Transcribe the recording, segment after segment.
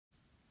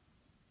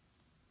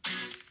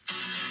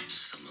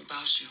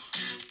about you.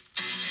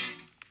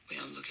 Way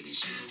I'm looking at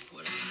you,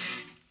 what I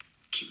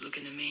keep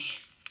looking at me.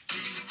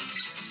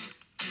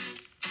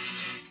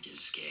 You're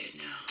scared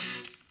now,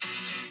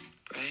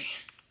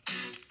 right?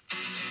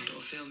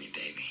 Don't feel me,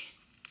 baby.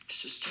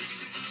 It's just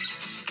testing.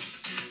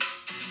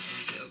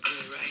 Feel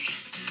good, right?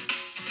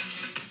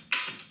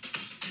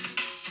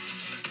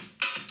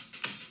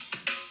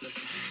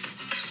 Listen.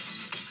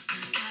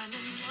 Kinda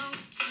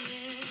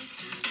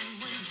noticed something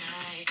one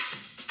night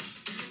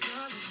in your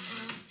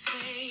colorful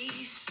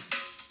face.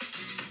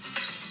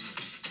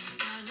 It's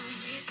kinda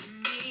weird to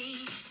me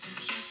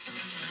since you're so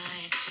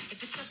fine. If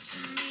it's up to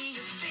me,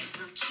 your face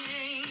will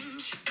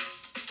change.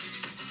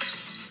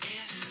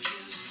 If you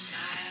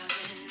smile,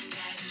 then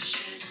that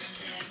should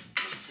set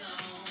the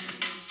tone.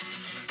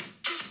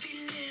 Just be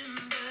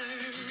limber,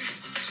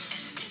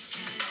 and if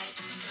you let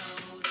go,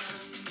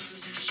 the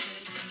music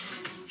should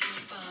move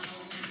your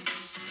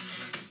bones.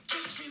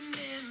 Just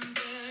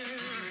remember,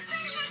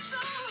 sing my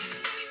song,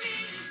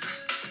 baby.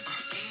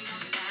 Ain't no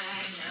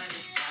lie, love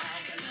it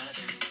like I love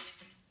it.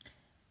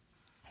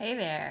 Hey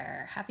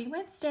there, happy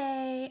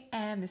Wednesday,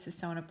 and this is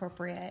So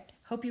Inappropriate.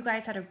 Hope you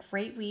guys had a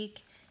great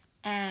week,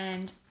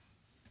 and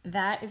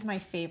that is my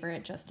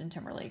favorite Justin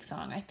Timberlake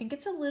song. I think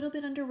it's a little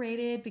bit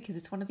underrated because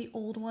it's one of the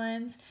old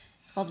ones.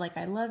 It's called Like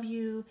I Love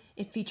You.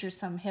 It features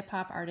some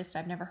hip-hop artist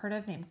I've never heard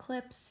of named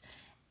Clips,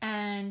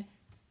 and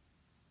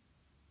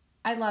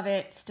I love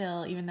it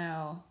still, even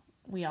though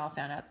we all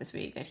found out this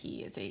week that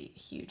he is a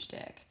huge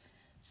dick.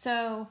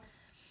 So,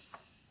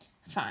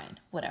 fine,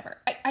 whatever.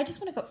 I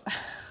just want to go,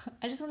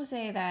 I just want to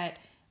say that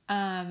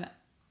I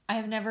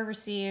have never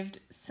received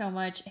so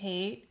much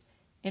hate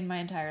in my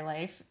entire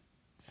life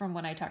from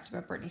when I talked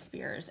about Britney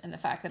Spears and the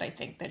fact that I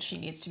think that she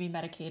needs to be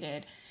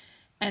medicated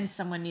and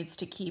someone needs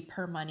to keep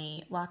her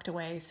money locked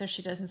away so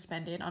she doesn't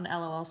spend it on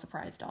LOL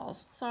surprise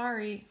dolls.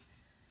 Sorry.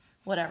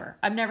 Whatever.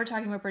 I'm never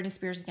talking about Britney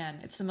Spears again.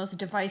 It's the most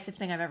divisive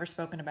thing I've ever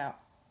spoken about.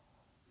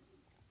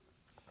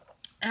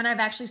 And I've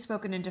actually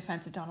spoken in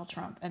defense of Donald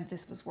Trump, and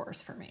this was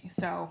worse for me.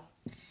 So,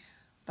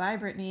 bye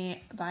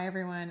Britney. Bye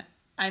everyone.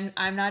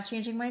 I'm not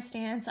changing my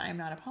stance. I'm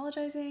not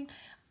apologizing.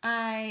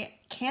 I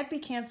can't be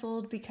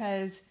canceled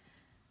because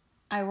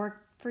I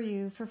work for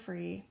you for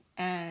free,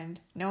 and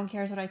no one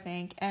cares what I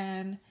think,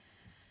 and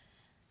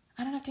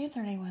I don't have to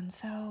answer anyone.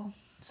 So,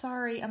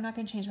 sorry. I'm not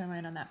going to change my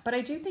mind on that. But I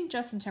do think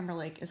Justin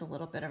Timberlake is a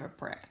little bit of a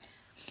prick.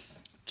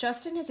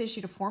 Justin has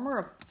issued a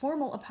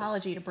formal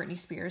apology to Britney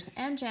Spears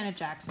and Janet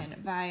Jackson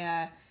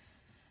via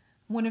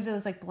one of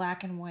those like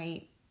black and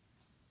white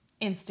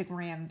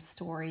Instagram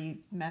story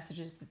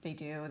messages that they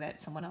do that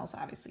someone else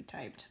obviously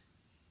typed.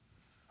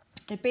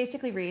 It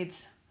basically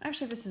reads,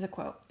 actually this is a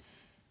quote,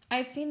 "I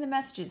have seen the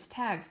messages,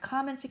 tags,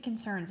 comments, and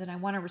concerns, and I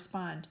want to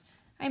respond.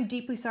 I am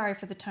deeply sorry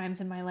for the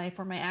times in my life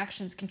where my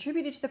actions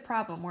contributed to the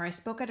problem, where I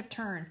spoke out of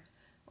turn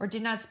or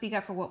did not speak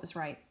up for what was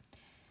right.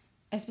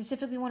 I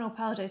specifically want to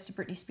apologize to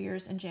Britney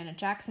Spears and Janet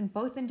Jackson,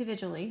 both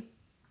individually,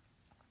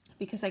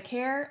 because I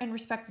care and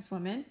respect this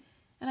woman,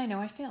 and I know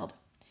I failed.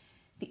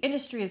 The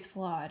industry is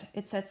flawed.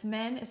 It sets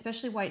men,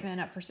 especially white men,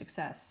 up for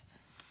success.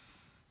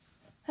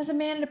 As a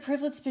man in a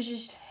privileged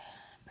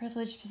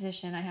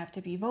position, I have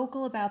to be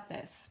vocal about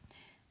this.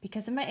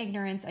 Because of my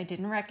ignorance, I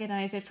didn't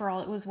recognize it for all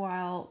it was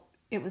while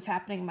it was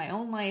happening in my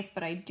own life,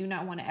 but I do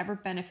not want to ever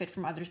benefit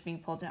from others being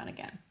pulled down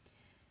again."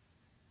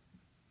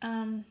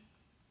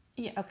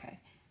 Yeah, okay.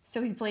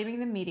 So he's blaming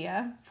the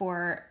media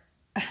for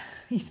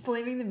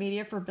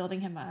building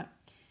him up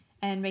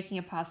and making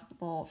it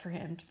possible for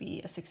him to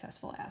be a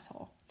successful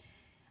asshole.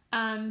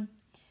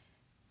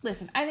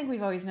 Listen, I think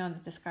we've always known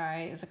that this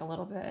guy is like a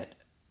little bit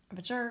of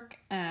a jerk,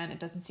 and it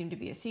doesn't seem to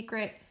be a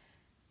secret.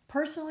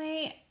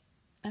 Personally,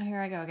 and here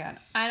I go again,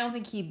 I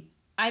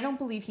don't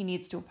believe he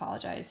needs to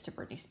apologize to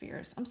Britney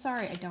Spears. I'm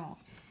sorry, I don't.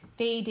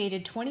 They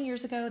dated 20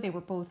 years ago. They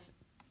were both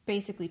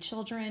basically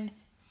children.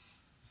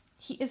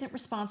 He isn't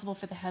responsible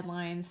for the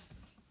headlines.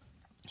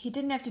 He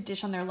didn't have to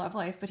dish on their love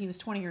life, but he was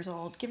 20 years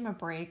old. Give him a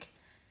break.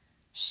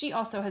 She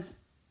also,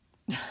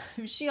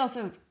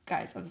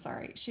 guys, I'm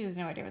sorry. She has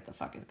no idea what the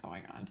fuck is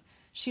going on.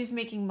 She's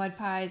making mud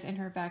pies in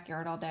her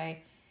backyard all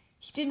day.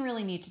 He didn't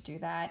really need to do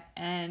that.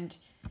 And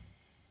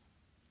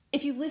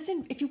if you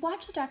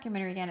watch the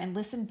documentary again and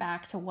listen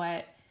back to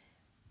what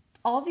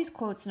all of these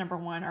quotes, number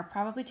one, are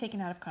probably taken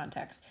out of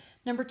context.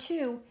 Number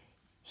two,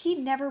 he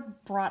never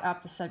brought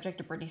up the subject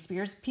of Britney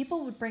Spears.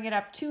 People would bring it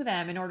up to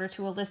them in order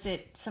to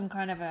elicit some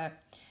kind of a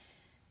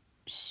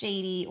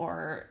shady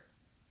or,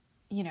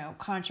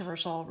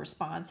 controversial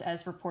response,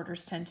 as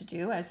reporters tend to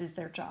do, as is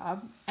their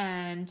job.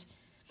 And,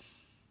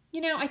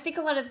 I think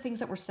a lot of the things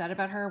that were said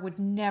about her would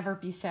never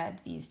be said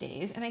these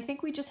days. And I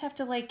think we just have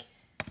to,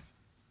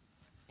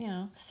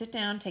 sit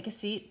down, take a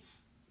seat,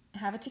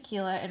 have a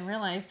tequila, and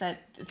realize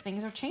that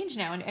things are changed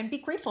now, and be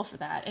grateful for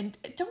that. And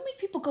don't make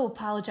people go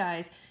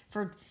apologize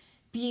for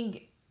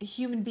being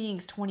human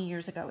beings 20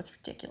 years ago. It's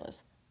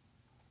ridiculous.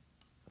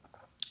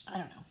 I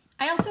don't know.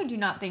 I also do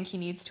not think he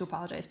needs to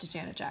apologize to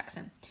Janet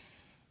Jackson.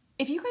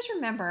 If you guys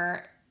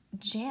remember,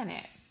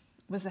 Janet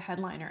was the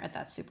headliner at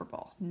that Super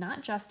Bowl,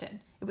 not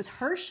Justin. It was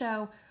her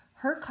show,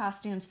 her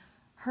costumes,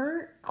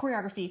 her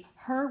choreography,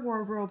 her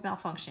wardrobe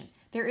malfunction.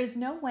 There is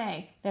no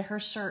way that her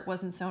shirt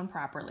wasn't sewn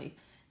properly.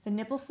 The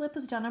nipple slip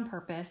was done on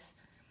purpose.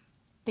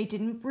 They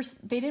didn't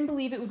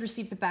believe it would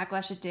receive the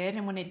backlash it did,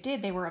 and when it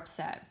did, they were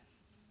upset.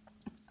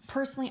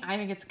 Personally, I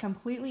think it's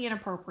completely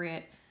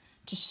inappropriate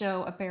to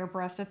show a bare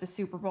breast at the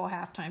Super Bowl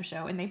halftime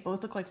show, and they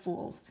both look like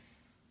fools.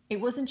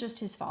 It wasn't just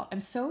his fault. I'm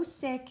so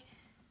sick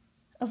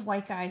of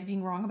white guys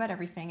being wrong about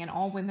everything and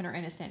all women are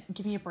innocent.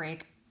 Give me a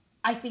break.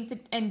 I think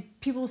that, and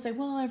people will say,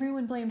 well,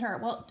 everyone blamed her.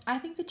 Well, I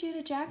think that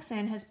Janet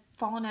Jackson has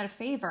fallen out of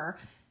favor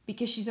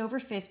because she's over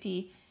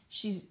 50.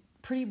 She's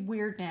pretty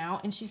weird now,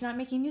 and she's not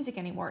making music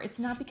anymore. It's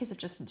not because of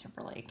Justin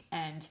Timberlake,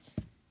 and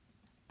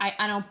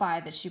I don't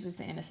buy that she was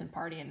the innocent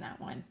party in that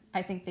one.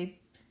 I think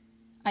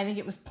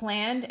it was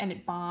planned, and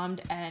it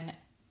bombed, and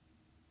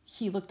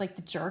he looked like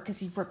the jerk because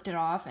he ripped it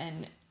off,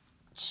 and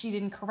she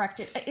didn't correct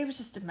it. It was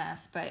just a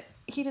mess, but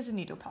he doesn't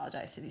need to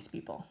apologize to these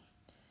people.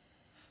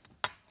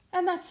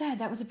 And that said,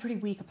 that was a pretty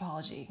weak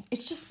apology.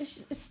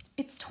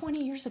 It's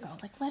 20 years ago.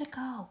 Like, let it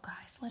go,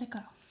 guys. Let it go.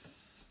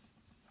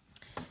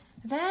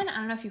 Then, I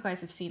don't know if you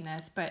guys have seen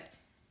this, but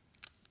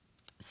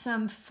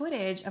some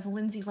footage of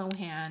Lindsay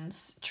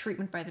Lohan's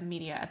treatment by the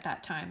media at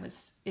that time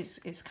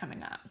is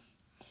coming up.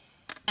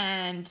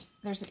 And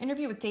there's an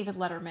interview with David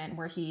Letterman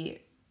where he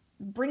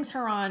brings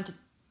her on to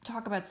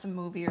talk about some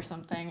movie or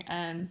something,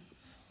 and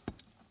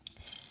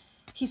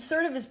he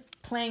sort of is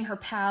playing her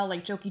pal,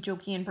 like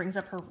jokey, and brings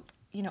up her,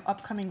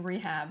 upcoming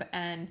rehab.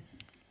 And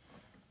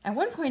at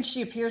one point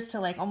she appears to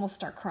like almost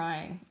start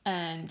crying,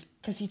 and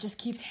because he just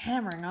keeps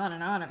hammering on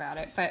and on about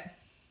it. But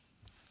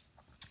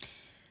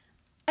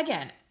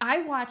again,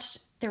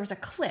 there was a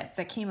clip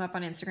that came up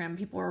on Instagram,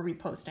 people were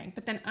reposting,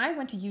 but then I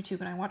went to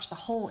YouTube and I watched the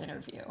whole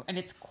interview, and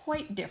it's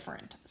quite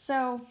different.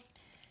 So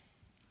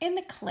in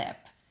the clip,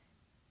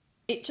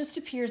 it just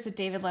appears that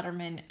David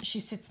Letterman,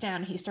 she sits down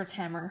and he starts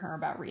hammering her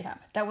about rehab.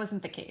 That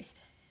wasn't the case.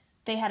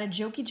 They had a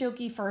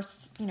jokey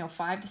first,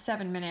 5 to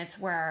 7 minutes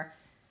where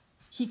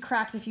he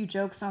cracked a few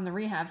jokes on the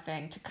rehab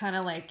thing to kind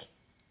of like,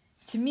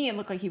 to me, it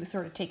looked like he was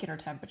sort of taking her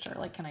temperature.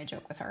 Like, can I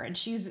joke with her? And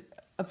she's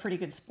a pretty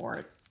good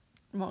sport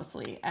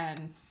mostly.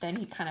 And then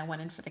he kind of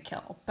went in for the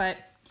kill. But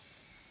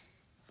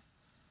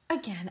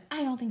again,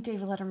 I don't think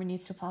David Letterman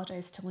needs to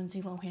apologize to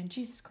Lindsay Lohan.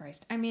 Jesus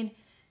Christ. I mean,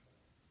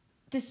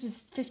 this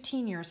was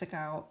 15 years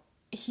ago.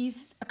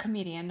 He's a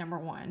comedian, number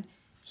one.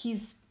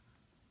 He's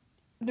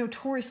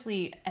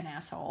notoriously an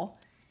asshole.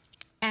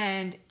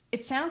 And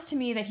it sounds to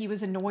me that he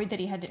was annoyed that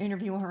he had to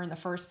interview her in the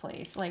first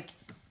place. Like,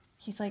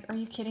 he's like, are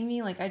you kidding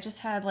me? Like, I just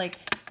had, like,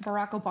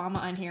 Barack Obama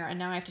on here, and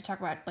now I have to talk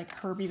about, like,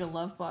 Herbie the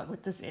Love Bug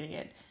with this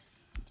idiot.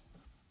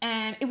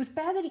 And it was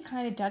bad that he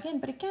kind of dug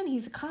in, but again,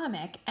 he's a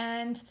comic,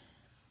 and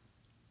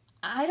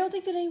I don't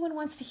think that anyone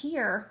wants to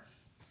hear,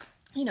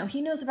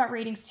 he knows about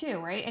ratings too,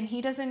 right? And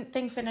he doesn't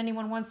think that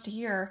anyone wants to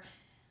hear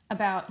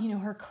about,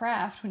 her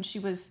craft when she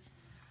was,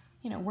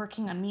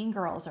 working on Mean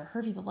Girls or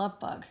Herbie the Love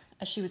Bug,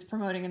 as she was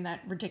promoting in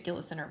that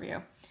ridiculous interview.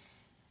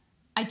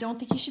 I don't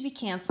think he should be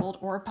canceled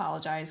or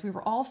apologize. We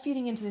were all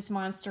feeding into this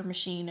monster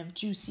machine of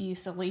juicy,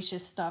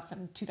 salacious stuff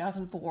in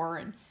 2004,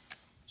 and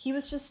he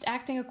was just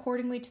acting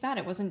accordingly to that.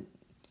 It wasn't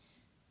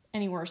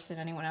any worse than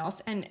anyone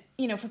else. And,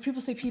 for people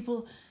say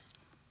people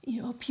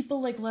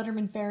like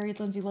Letterman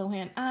buried Lindsay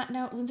Lohan.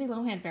 No, Lindsay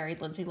Lohan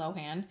buried Lindsay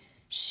Lohan.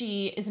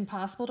 She is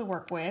impossible to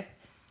work with.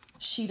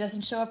 She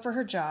doesn't show up for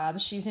her job.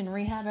 She's in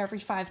rehab every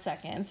 5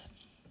 seconds.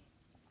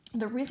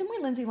 The reason why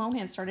Lindsay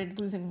Lohan started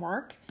losing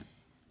work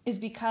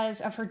is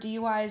because of her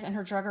DUIs and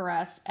her drug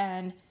arrests.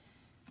 And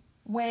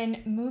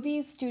when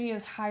movie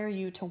studios hire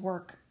you to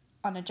work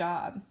on a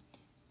job,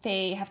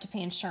 they have to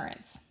pay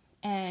insurance.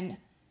 And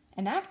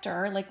an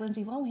actor like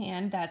Lindsay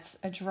Lohan, that's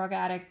a drug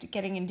addict,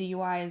 getting in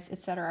DUIs,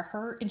 etc.,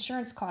 her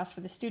insurance costs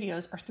for the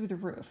studios are through the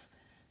roof.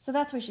 So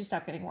that's why she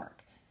stopped getting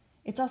work.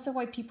 It's also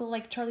why people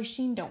like Charlie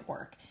Sheen don't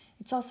work.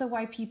 It's also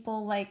why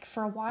people like,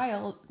 for a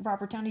while,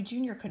 Robert Downey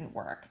Jr. couldn't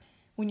work.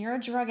 When you're a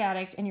drug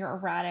addict and you're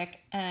erratic,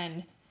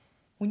 and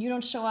when you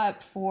don't show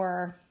up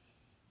for,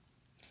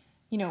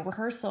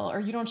 rehearsal, or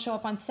you don't show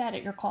up on set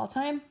at your call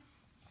time,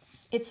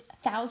 it's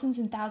thousands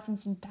and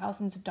thousands and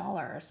thousands of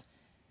dollars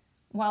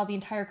while the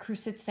entire crew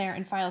sits there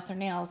and files their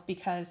nails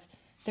because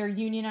they're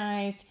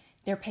unionized,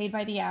 they're paid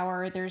by the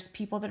hour, there's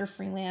people that are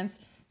freelance.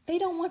 They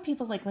don't want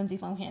people like Lindsay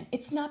Lohan.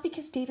 It's not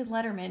because David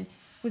Letterman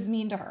was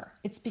mean to her.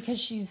 It's because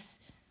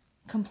she's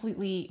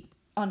completely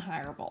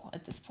unhireable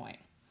at this point.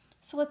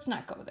 So let's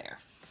not go there.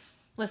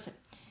 Listen,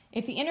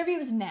 if the interview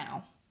was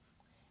now,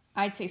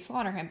 I'd say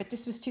slaughter him, but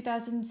this was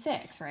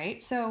 2006,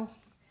 right? So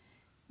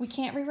we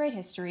can't rewrite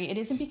history. It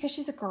isn't because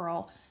she's a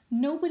girl.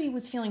 Nobody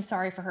was feeling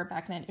sorry for her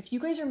back then. If you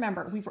guys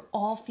remember, we were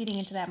all feeding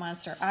into that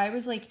monster. I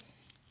was like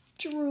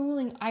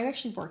drooling. I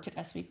actually worked at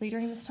Us Weekly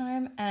during this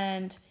time,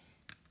 and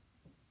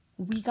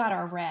we got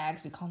our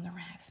rags. We call them the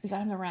rags. We got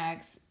them the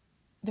rags.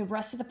 The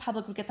rest of the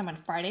public would get them on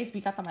Fridays.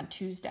 We got them on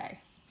Tuesday.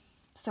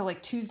 So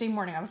like Tuesday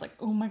morning, I was like,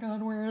 oh my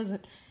God, where is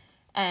it?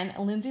 And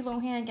Lindsay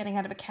Lohan getting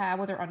out of a cab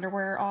with her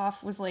underwear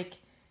off was like,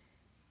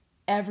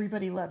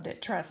 everybody loved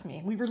it. Trust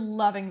me. We were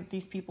loving that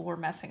these people were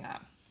messing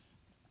up.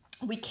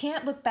 we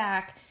can't look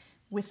back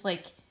with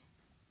like,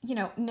 you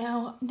know,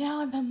 now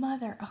I'm a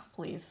mother. Oh,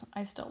 please.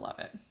 I still love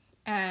it.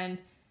 And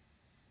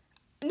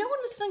no one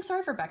was feeling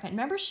sorry for her back then.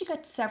 Remember, she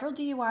got several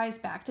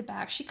DUIs back to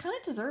back. She kind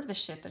of deserved the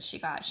shit that she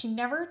got. She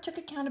never took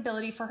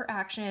accountability for her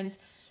actions.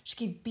 She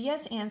gave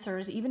BS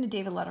answers, even to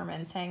David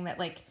Letterman, saying that,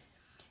 like,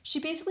 she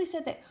basically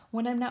said that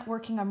when I'm not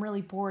working, I'm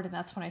really bored, and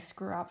that's when I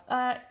screw up.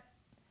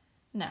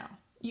 No.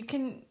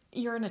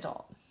 You're an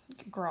adult. You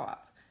can grow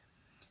up.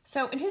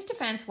 So, in his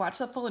defense, watch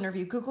the full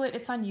interview. Google it.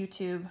 It's on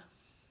YouTube.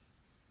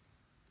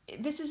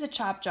 This is a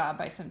chop job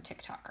by some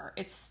TikToker.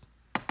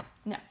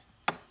 No.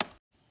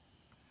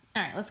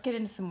 All right, let's get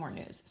into some more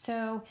news.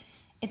 So,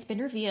 it's been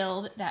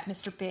revealed that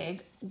Mr.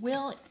 Big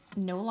will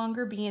no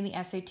longer be in the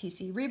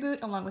SATC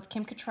reboot, along with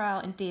Kim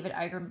Cattrall and David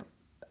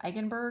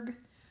Eigenberg,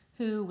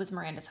 who was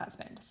Miranda's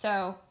husband.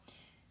 So,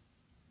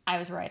 I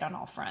was right on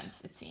all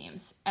fronts, it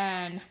seems.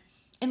 And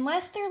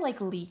unless they're,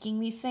 like, leaking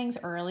these things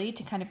early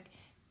to kind of,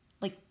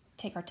 like,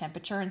 take our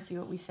temperature and see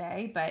what we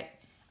say, but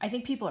I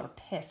think people are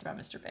pissed about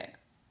Mr. Big.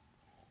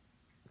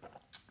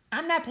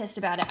 I'm not pissed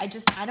about it.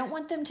 I don't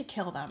want them to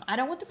kill them. I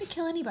don't want them to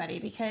kill anybody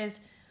because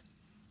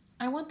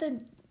I want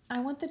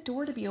the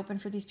door to be open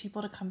for these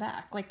people to come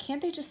back. Like,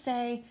 can't they just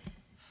say,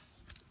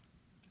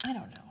 I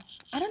don't know.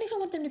 I don't even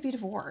want them to be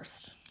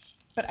divorced.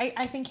 But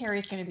I think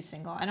Harry's going to be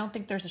single. I don't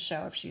think there's a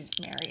show if she's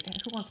married. And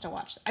who wants to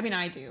watch? I mean,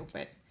 I do,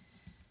 but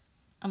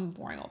I'm a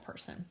boring old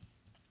person.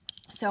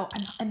 So,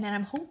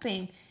 I'm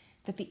hoping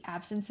that the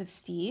absence of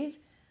Steve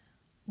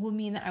will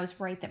mean that I was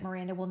right, that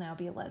Miranda will now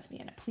be a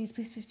lesbian. Please,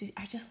 please, please, please.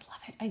 I just love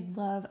it.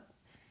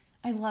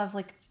 I love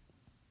like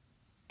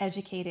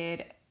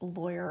educated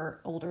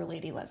lawyer, older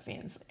lady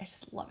lesbians. I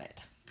just love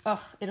it.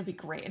 Oh, it'll be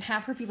great. And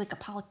have her be like a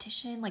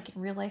politician, like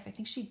in real life. I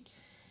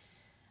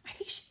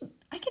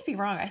could be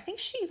wrong. I think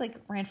she like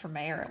ran for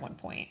mayor at one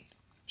point.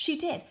 She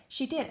did.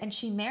 And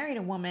she married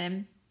a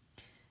woman.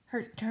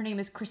 Her name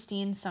is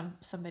Christine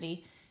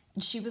somebody.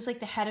 And she was like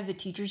the head of the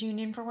teachers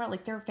union for a while.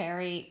 Like they're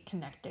very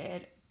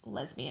connected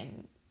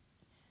lesbian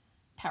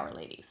power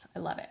ladies. I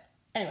love it.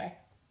 Anyway.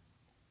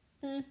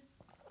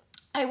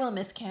 I will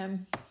miss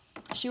Kim.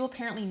 She will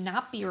apparently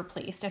not be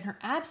replaced, and her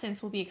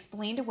absence will be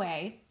explained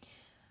away,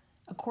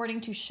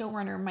 according to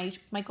showrunner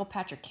Michael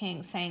Patrick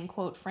King, saying,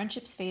 quote,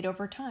 friendships fade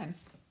over time.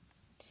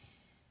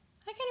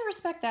 I kind of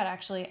respect that,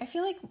 actually. I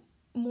feel like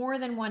more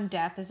than one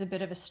death is a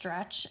bit of a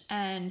stretch,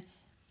 and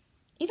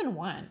even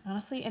one,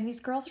 honestly. And these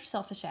girls are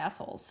selfish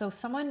assholes. So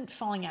someone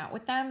falling out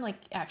with them, like,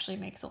 actually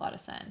makes a lot of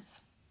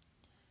sense.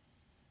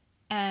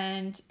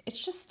 And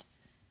it's just,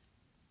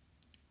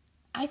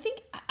 I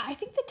think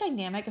the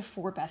dynamic of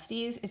four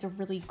besties is a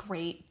really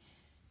great,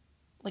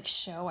 like,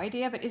 show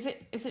idea. But is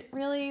it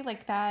really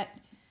like that?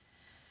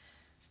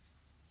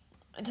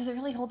 Does it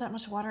really hold that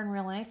much water in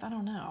real life? I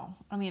don't know.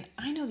 I mean,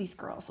 I know these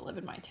girls that live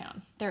in my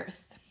town. They're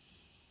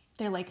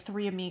like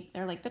three of me.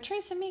 They're like the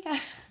Tres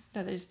Amigas.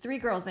 No, there's three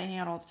girls they hang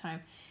out all the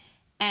time.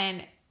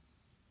 And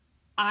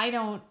I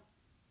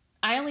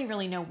only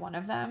really know one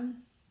of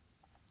them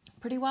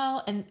pretty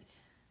well. And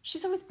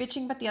she's always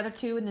bitching about the other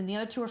two. And then the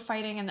other two are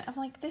fighting. And I'm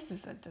like, this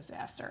is a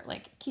disaster.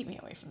 Like, keep me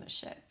away from this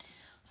shit.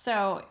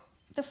 So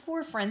the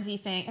four frenzy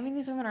thing. I mean,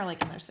 these women are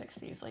like in their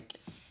 60s. Like,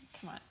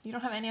 come on. You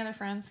don't have any other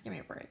friends? Give me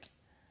a break.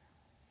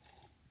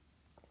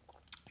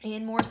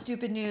 In more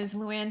stupid news,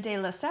 Luann de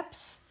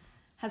Lesseps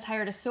has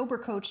hired a sober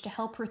coach to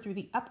help her through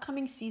the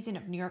upcoming season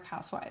of New York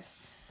Housewives.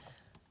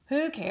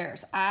 Who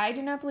cares? I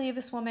do not believe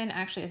this woman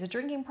actually has a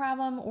drinking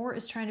problem or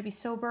is trying to be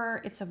sober.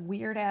 It's a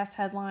weird-ass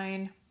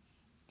headline.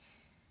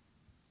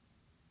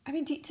 I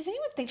mean, does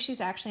anyone think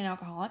she's actually an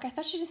alcoholic? I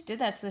thought she just did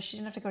that so that she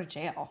didn't have to go to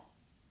jail.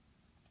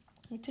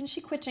 Like, didn't she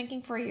quit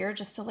drinking for a year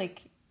just to,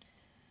 like,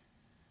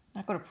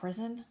 not go to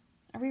prison?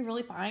 Are we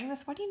really buying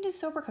this? Why do you need a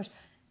sober coach?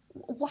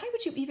 Why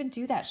would you even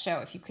do that show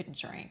if you couldn't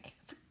drink?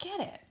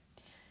 Forget it.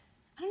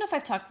 I don't know if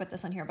I've talked about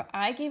this on here, but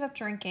I gave up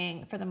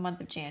drinking for the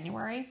month of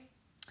January.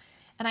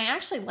 And I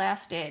actually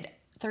lasted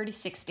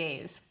 36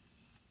 days.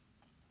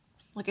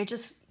 Like,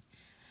 it's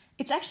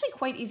actually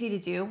quite easy to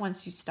do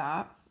once you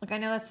stop. Like, I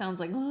know that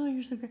sounds like, oh,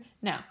 you're so great.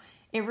 No,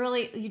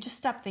 you just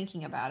stop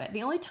thinking about it.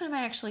 The only time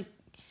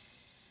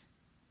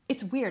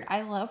it's weird.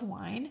 I love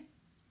wine.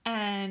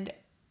 And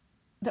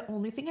the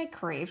only thing I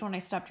craved when I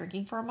stopped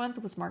drinking for a month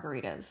was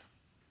margaritas.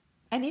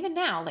 And even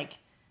now, like,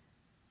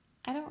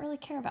 I don't really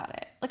care about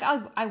it. Like,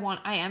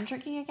 I am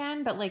drinking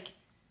again, but, like,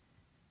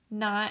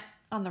 not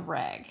on the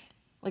reg.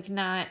 Like,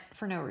 not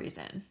for no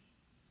reason.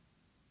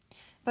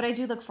 But I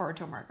do look forward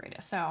to a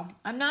margarita. So,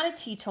 I'm not a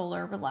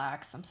teetotaler.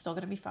 Relax. I'm still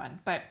going to be fun.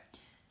 But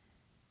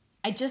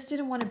I just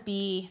didn't want to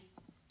be,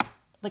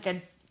 like,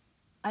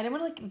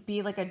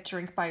 a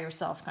drink by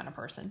yourself kind of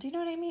person. Do you know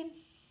what I mean?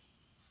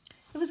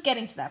 It was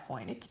getting to that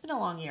point. It's been a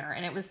long year.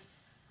 And it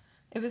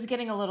was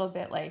getting a little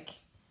bit, like...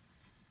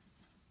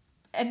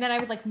 And then I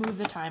would, like, move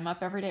the time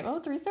up every day.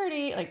 Oh,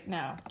 3:30. Like,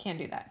 no, can't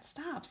do that.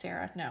 Stop,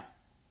 Sarah. No.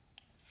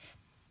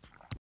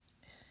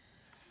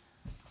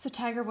 So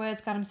Tiger Woods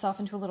got himself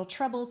into a little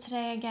trouble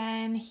today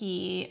again.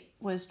 He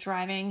was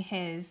driving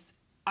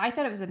I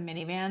thought it was a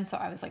minivan, so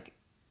I was, like,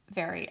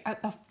 very,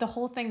 the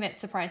whole thing that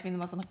surprised me the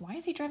most, I'm like, why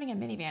is he driving a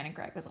minivan? And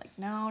Greg was like,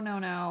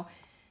 no.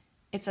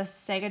 It's a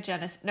Sega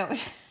Genesis. No,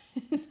 it's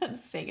not a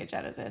Sega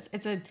Genesis.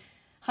 It's a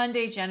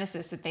Hyundai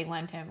Genesis that they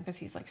lent him because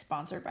he's like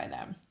sponsored by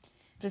them.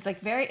 But it's like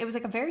it was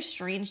like a very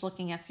strange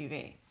looking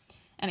SUV.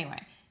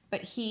 Anyway,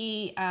 but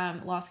he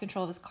lost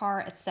control of his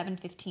car at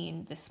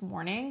 7:15 this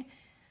morning.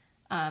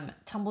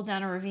 Tumbled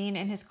down a ravine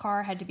in his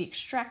car, had to be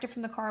extracted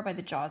from the car by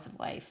the jaws of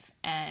life.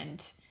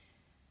 And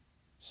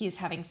he's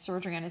having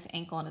surgery on his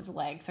ankle and his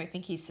leg. So I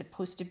think he's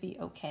supposed to be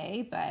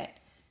okay, but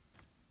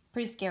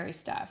pretty scary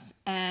stuff.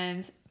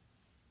 And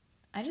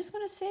I just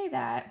want to say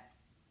that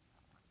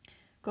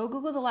go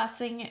Google the last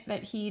thing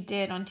that he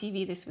did on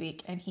TV this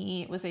week. And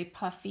he was a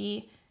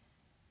puffy,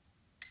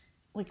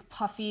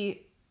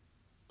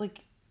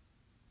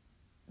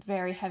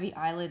 very heavy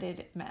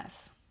eyelided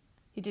mess.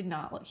 He does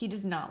not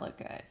look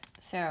good.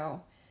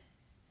 So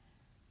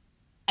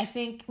I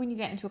think when you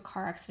get into a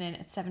car accident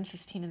at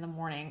 7:15 in the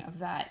morning of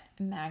that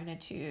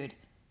magnitude,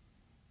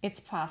 it's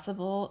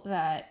possible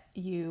that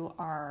you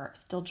are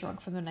still drunk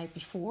from the night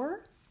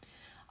before.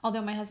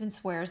 Although my husband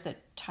swears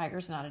that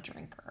Tiger's not a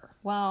drinker.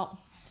 Well,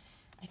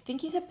 I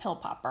think he's a pill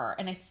popper,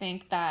 and I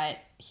think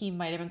that he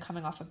might have been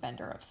coming off a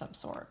bender of some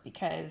sort,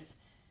 because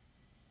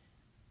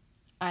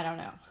I don't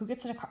know who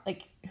gets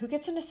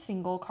in a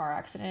single car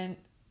accident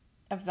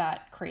of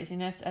that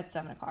craziness at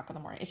 7:00 in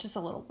the morning. It's just a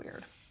little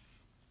weird.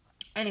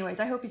 Anyways,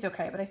 I hope he's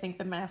okay, but I think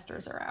the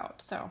Masters are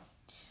out. So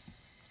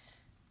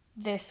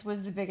this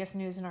was the biggest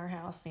news in our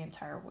house the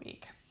entire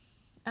week.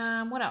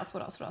 What else?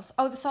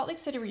 Oh, the Salt Lake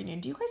City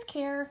reunion. Do you guys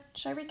care?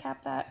 Should I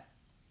recap that?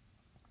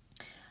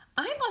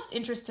 I lost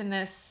interest in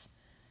this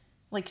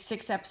like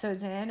 6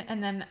 episodes in,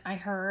 and then I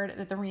heard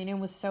that the reunion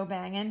was so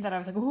banging that I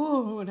was like,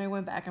 ooh, and I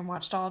went back and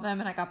watched all of them,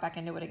 and I got back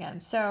into it again.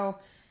 So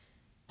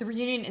the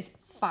reunion is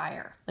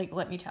fire. Like,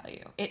 let me tell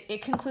you.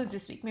 It concludes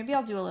this week. Maybe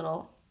I'll do a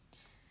little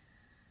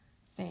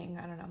thing.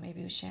 I don't know,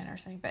 maybe with Shanna or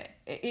something, but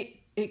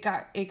it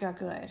got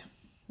good.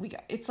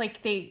 It's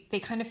like they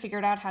kind of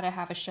figured out how to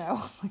have a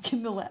show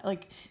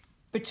like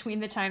between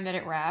the time that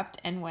it wrapped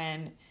and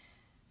when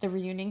the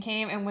reunion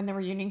came. And when the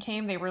reunion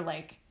came, they were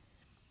like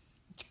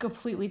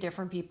completely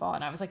different people.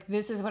 And I was like,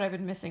 this is what I've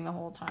been missing the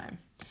whole time.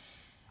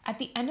 At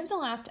the end of the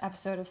last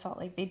episode of Salt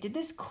Lake, they did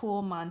this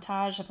cool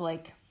montage of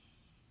like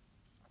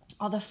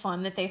all the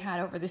fun that they'd had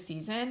over the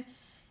season,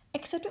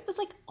 except it was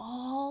like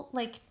all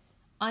like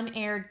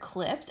unaired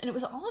clips, and it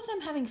was all of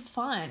them having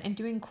fun and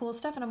doing cool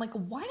stuff. And I'm like,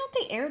 why don't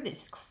they air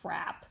this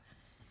crap?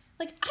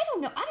 Like, I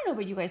don't know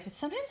about you guys, but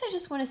sometimes I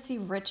just want to see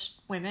rich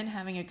women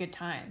having a good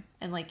time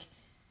and like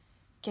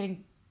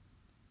getting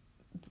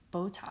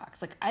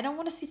Botox. Like, I don't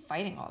want to see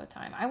fighting all the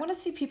time. I want to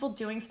see people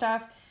doing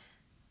stuff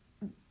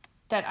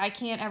that I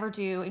can't ever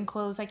do in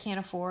clothes I can't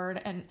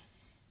afford. And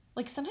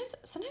like sometimes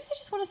I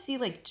just want to see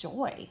like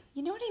joy.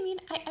 You know what I mean?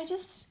 I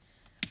just,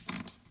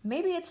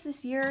 maybe it's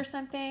this year or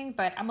something,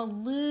 but I'm a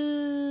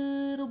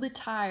little bit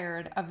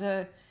tired of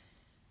the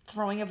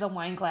throwing of the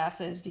wine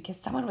glasses because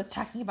someone was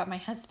talking about my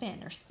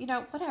husband, or, you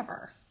know,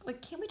 whatever.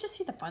 Like, can't we just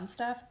see the fun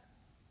stuff?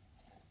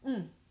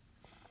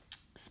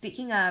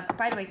 Speaking of,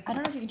 by the way, I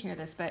don't know if you can hear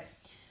this, but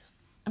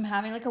I'm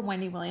having like a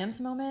Wendy Williams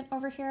moment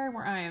over here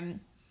where I am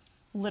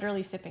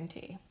literally sipping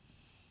tea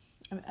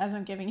as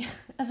I'm giving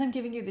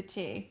you the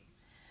tea.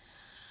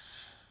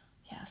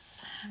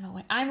 Yes,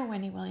 I'm a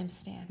Wendy Williams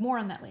stan. More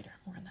on that later.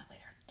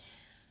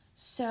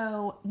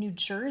 So, New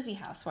Jersey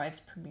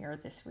Housewives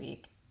premiered this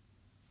week.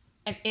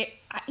 And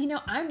I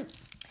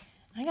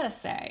gotta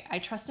say, I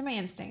trusted my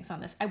instincts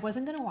on this. I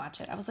wasn't gonna watch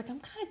it. I was like,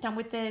 I'm kind of done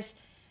with this.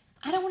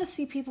 I don't want to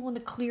see people in the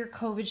clear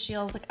COVID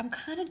shields. Like, I'm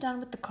kind of done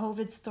with the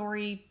COVID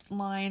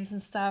storylines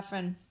and stuff.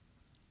 And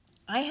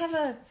I have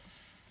a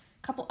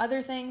couple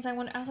other things I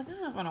was like, I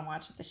don't want to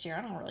watch it this year.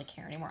 I don't really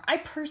care anymore. I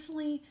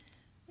personally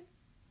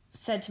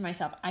said to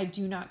myself, I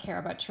do not care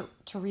about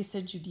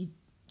Teresa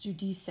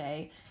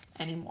Giudice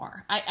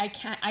anymore.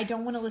 I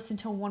don't want to listen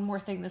to one more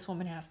thing this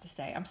woman has to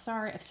say. I'm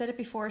sorry. I've said it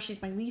before.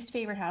 She's my least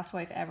favorite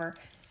housewife ever.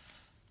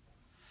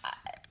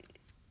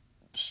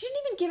 She didn't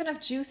even give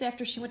enough juice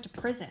after she went to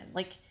prison.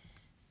 Like,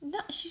 no,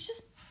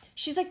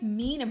 she's like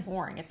mean and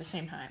boring at the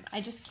same time.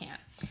 I just can't.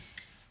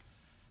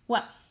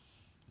 Well,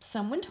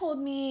 someone told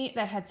me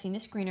that had seen a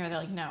screener. They're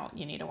like, no,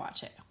 you need to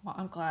watch it. Well,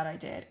 I'm glad I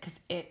did,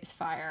 because it is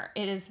fire.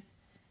 It is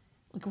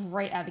like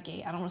right out of the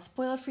gate. I don't want to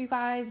spoil it for you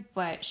guys,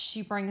 but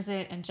she brings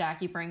it and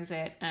Jackie brings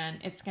it, and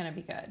it's going to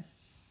be good.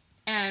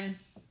 And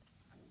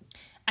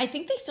I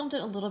think they filmed it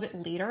a little bit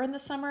later in the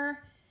summer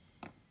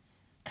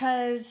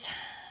because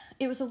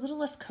it was a little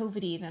less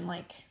COVID-y than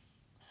like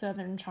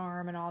Southern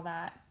Charm and all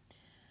that.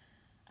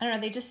 I don't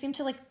know. They just seemed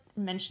to like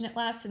mention it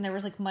less, and there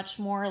was like much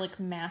more like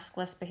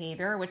maskless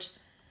behavior, which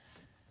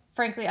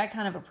frankly I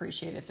kind of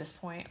appreciate at this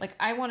point. Like,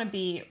 I want to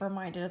be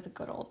reminded of the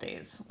good old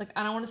days. Like,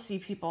 I don't want to see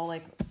people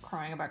like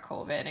crying about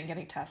COVID and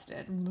getting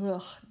tested.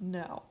 Ugh,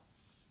 no.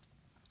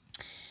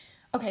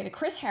 Okay, the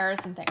Chris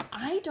Harrison thing.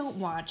 I don't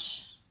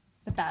watch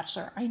The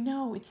Bachelor. I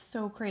know, it's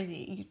so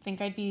crazy. You'd think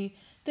I'd be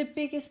the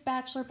biggest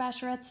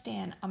Bachelorette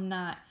stan. I'm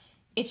not.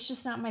 It's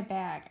just not my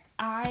bag.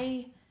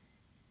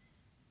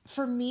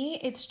 for me,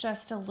 it's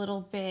just a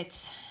little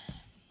bit,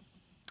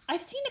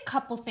 I've seen a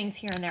couple things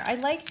here and there. I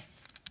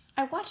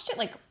watched it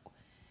like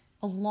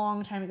a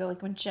long time ago,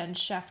 like when Jen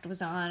Sheft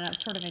was on, I was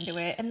sort of into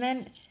it. And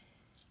then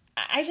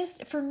I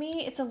just, for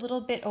me, it's a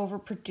little bit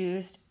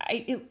overproduced.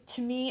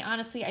 To me,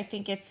 honestly, I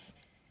think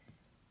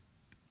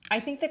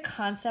the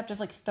concept of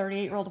like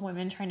 38-year-old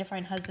women trying to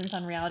find husbands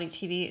on reality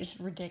TV is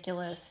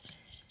ridiculous.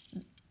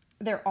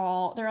 They're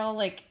all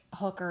like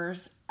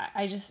hookers.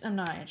 I'm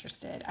not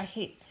interested.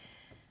 I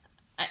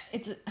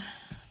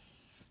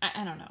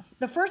don't know.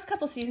 The first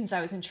couple seasons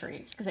I was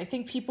intrigued because I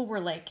think people were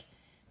like,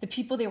 the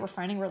people they were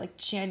finding were like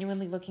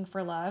genuinely looking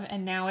for love.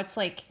 And now it's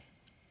like,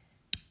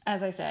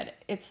 as I said,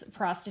 it's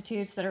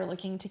prostitutes that are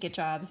looking to get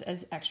jobs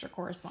as extra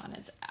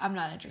correspondents. I'm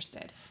not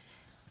interested.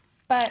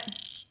 But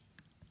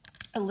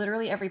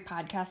literally every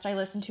podcast I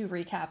listen to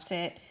recaps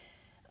it.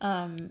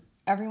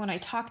 Everyone I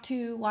talk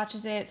to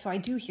watches it. So I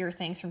do hear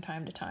things from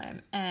time to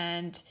time.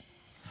 And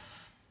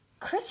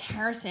Chris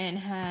Harrison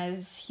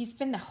he's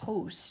been the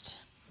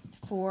host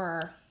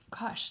for,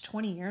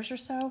 20 years or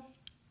so.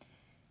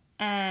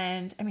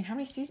 And I mean, how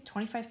many seasons?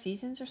 25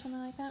 seasons or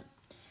something like that.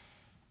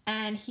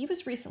 And he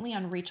was recently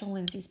on Rachel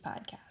Lindsay's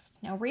podcast.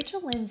 Now,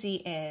 Rachel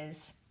Lindsay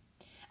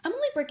I'm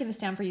only breaking this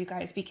down for you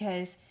guys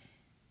because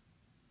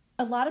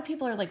a lot of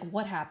people are like,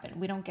 what happened?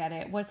 We don't get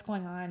it. What's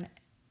going on?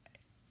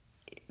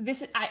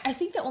 I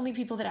think the only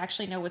people that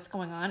actually know what's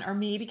going on are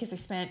me because I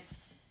spent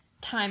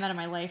time out of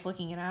my life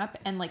looking it up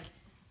and like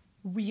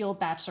real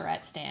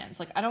Bachelorette stans.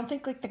 Like, I don't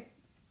think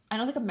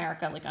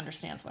America like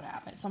understands what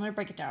happened. So I'm going to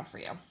break it down for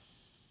you.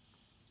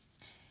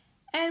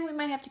 And we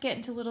might have to get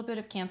into a little bit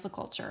of cancel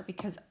culture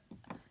because,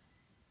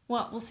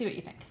 well, we'll see what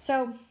you think.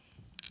 So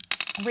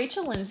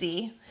Rachel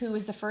Lindsay, who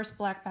was the first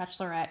Black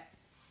Bachelorette,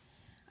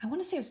 I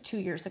want to say it was 2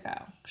 years ago.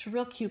 She's a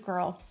real cute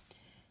girl.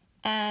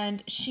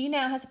 And she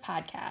now has a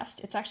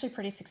podcast. It's actually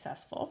pretty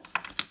successful.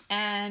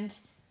 And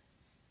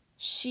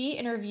she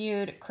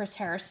interviewed Chris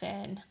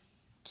Harrison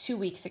 2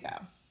 weeks ago.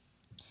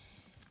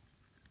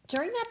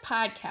 During that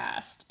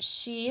podcast,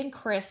 she and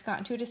Chris got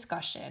into a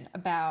discussion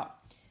about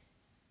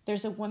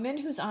there's a woman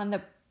who's on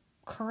the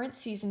current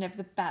season of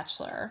The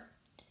Bachelor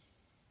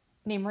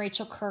named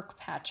Rachel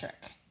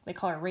Kirkpatrick. They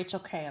call her Rachel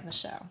K on the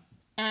show.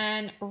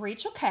 And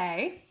Rachel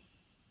K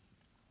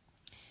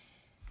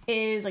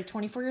is like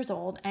 24 years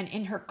old. And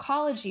in her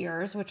college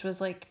years, which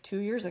was like 2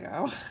 years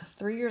ago,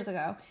 3 years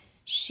ago,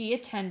 she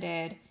went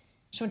to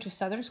a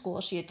Southern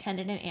school. She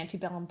attended an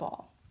antebellum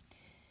ball.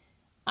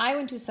 I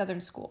went to a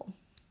Southern school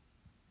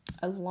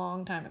a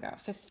long time ago,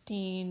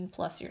 15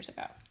 plus years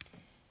ago.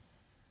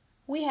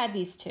 We had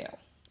these two.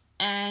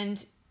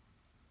 And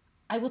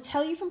I will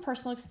tell you from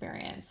personal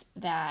experience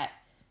that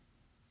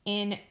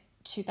in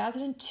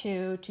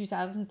 2002,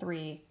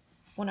 2003,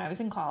 when I was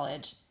in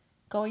college,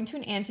 going to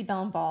an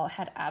antebellum ball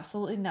had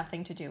absolutely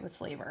nothing to do with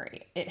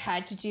slavery. It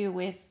had to do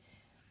with,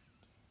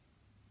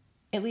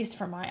 at least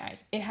from my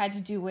eyes, it had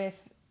to do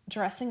with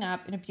dressing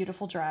up in a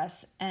beautiful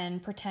dress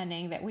and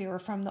pretending that we were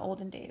from the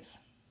olden days.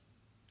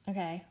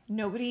 Okay?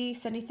 Nobody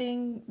said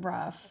anything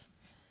rough.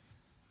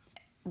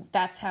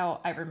 That's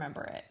how I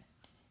remember it.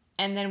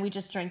 And then we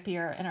just drank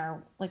beer in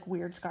our like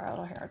weird Scarlett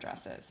O'Hara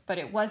dresses. But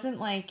it was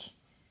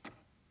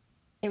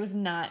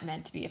not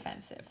meant to be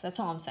offensive. That's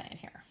all I'm saying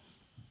here.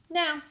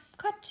 Now,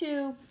 cut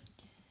to,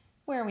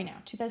 where are we now?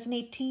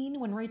 2018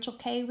 when Rachel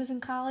K was in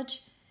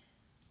college.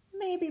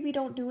 Maybe we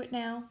don't do it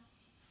now.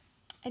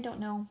 I don't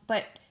know.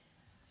 But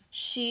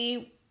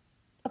she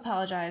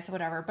apologized,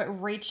 whatever.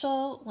 But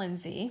Rachel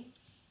Lindsay,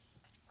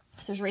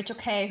 so there's Rachel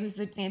K, who's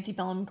the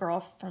antebellum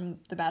girl from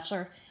The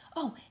Bachelor.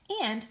 Oh,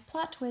 and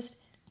plot twist,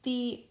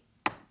 the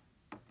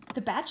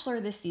Bachelor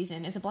this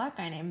season is a black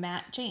guy named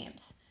Matt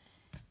James.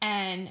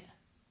 And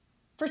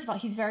first of all,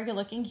 he's very good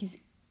looking. He's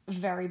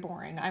very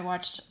boring. I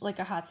watched like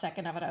a hot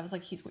second of it. I was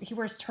like, he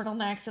wears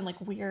turtlenecks and like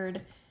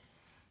weird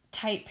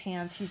tight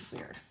pants. He's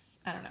weird.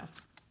 I don't know.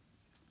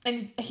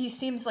 And he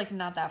seems like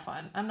not that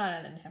fun. I'm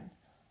not into him.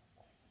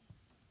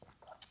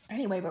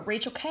 Anyway, but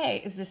Rachel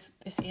K is this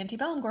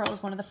antebellum girl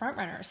is one of the front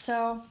runners.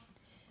 So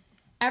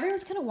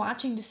everyone's kind of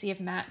watching to see if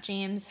Matt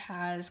James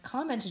has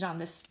commented on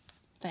this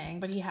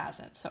thing, but he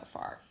hasn't so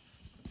far,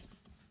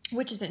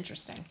 which is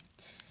interesting.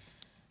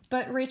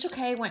 But Rachel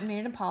K went and made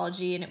an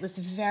apology, and it was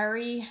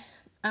very,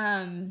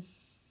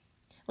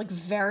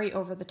 very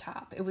over the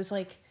top. It was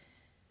like,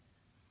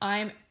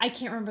 I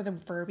can't remember the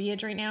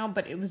verbiage right now,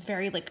 but it was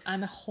very like,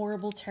 I'm a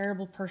horrible,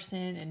 terrible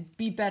person, and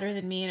be better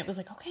than me. And it was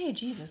like, okay,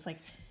 Jesus, like,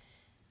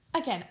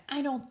 again,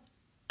 I don't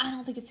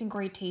think it's in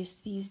great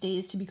taste these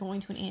days to be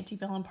going to an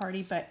antebellum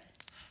party, but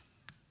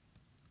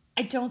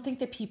I don't think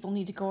that people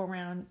need to go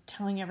around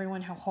telling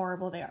everyone how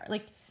horrible they are.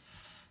 Like,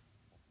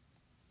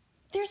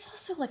 there's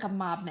also like a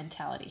mob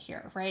mentality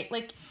here, right?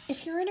 Like,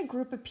 if you're in a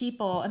group of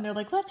people and they're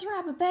like, let's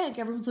rob a bank,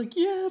 everyone's like,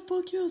 yeah,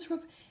 fuck yeah, let's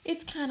rob.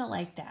 It's kind of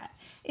like that.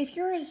 If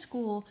you're at a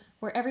school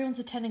where everyone's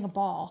attending a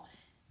ball,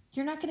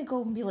 you're not going to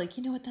go and be like,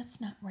 you know what, that's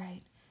not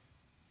right.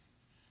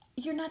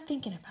 You're not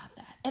thinking about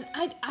that. And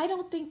I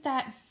don't think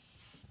that,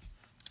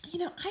 I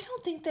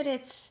don't think that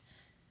it's,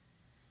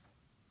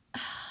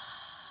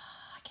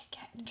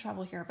 getting in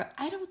trouble here, but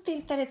I don't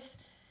think that it's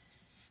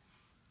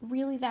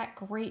really that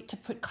great to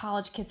put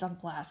college kids on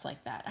blast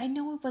like that. I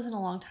know it wasn't a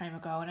long time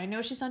ago, and I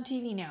know she's on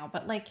TV now,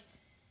 but like,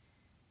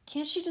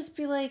 can't she just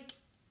be like,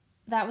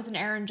 that was an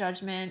error in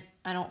judgment,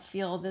 I don't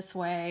feel this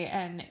way,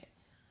 and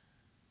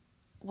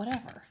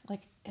whatever.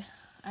 Like,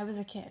 I was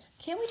a kid.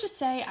 Can't we just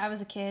say I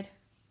was a kid?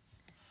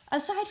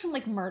 Aside from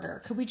like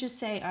murder, could we just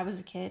say I was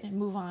a kid and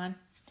move on?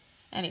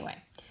 Anyway,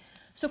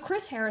 so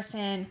Chris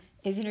Harrison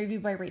is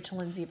interviewed by Rachel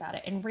Lindsay about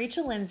it, and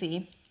Rachel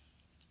Lindsay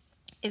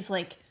is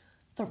like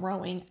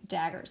throwing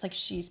daggers. Like,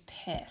 she's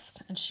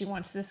pissed, and she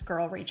wants this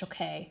girl, Rachel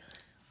K,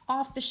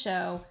 off the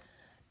show.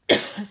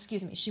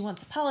 Excuse me. She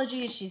wants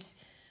apologies. She's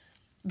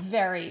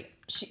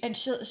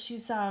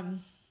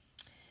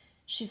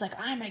like,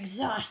 I'm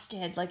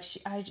exhausted. Like,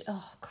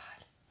 oh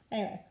God.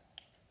 Anyway.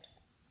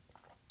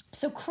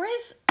 So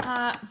Chris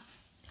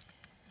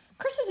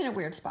is in a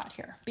weird spot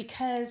here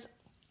because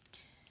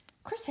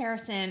Chris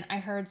Harrison, I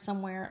heard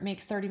somewhere,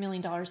 makes $30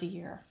 million a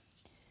year,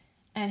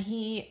 and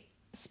he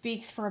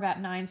speaks for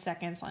about 9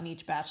 seconds on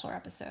each Bachelor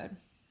episode.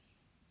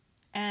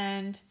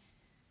 And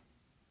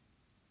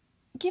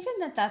given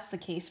that that's the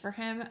case for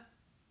him,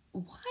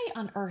 why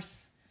on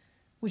earth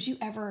would you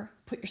ever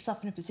put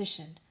yourself in a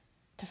position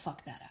to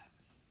fuck that up?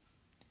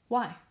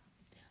 Why?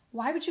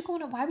 Why would you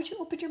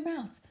open your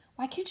mouth?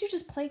 Why can't you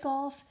just play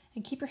golf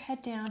and keep your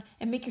head down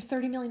and make your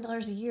 $30 million a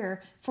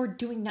year for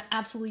doing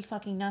absolutely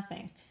fucking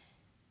nothing?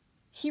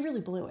 He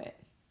really blew it.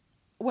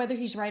 Whether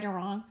he's right or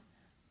wrong,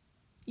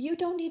 you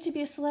don't need to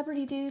be a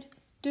celebrity, dude.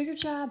 Do your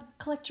job,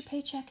 collect your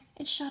paycheck,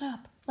 and shut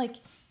up. Like,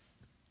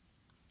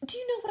 do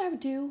you know what I would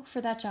do for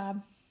that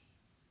job?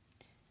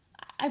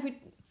 I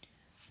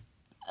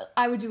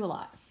would do a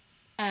lot.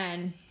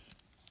 And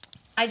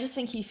I just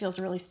think he feels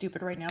really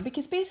stupid right now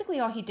because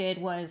basically all he did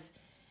was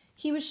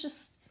he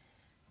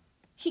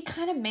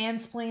kind of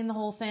mansplained the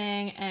whole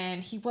thing,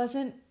 and he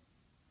wasn't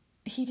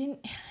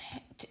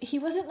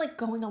like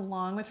going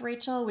along with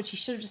Rachel, which he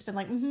should have just been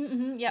like,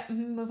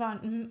 move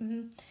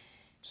on,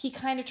 He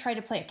kind of tried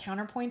to play a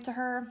counterpoint to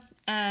her,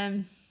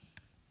 and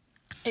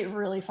it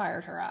really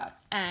fired her up.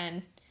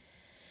 And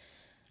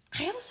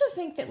I also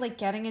think that like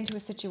getting into a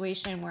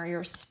situation where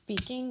you're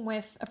speaking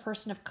with a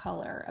person of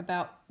color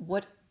about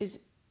what is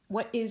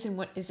and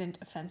what isn't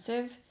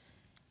offensive,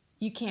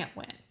 you can't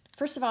win.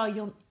 First of all,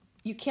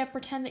 you can't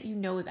pretend that you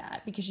know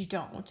that because you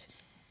don't.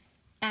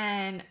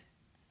 And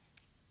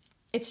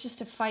it's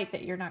just a fight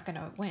that you're not going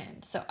to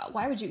win. So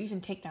why would you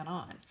even take that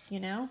on, you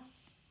know?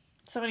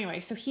 So anyway,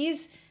 so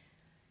he's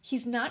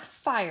not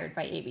fired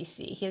by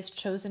ABC. He has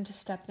chosen to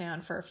step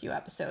down for a few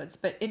episodes.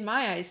 But in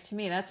my eyes, to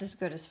me, that's as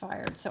good as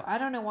fired. So I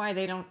don't know why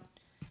they don't...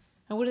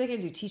 And what are they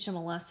going to do? Teach him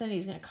a lesson?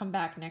 He's going to come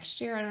back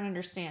next year? I don't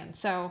understand.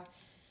 So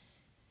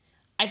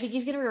I think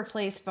he's going to be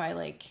replaced by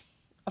like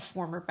a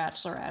former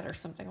bachelorette or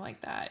something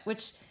like that.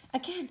 Which,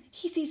 again,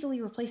 he's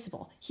easily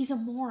replaceable. He's a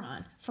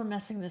moron for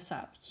messing this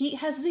up. He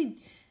has the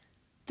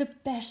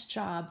best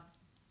job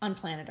on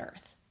planet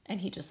Earth.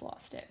 And he just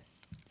lost it.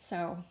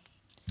 So...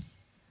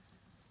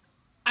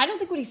 I don't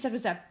think what he said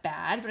was that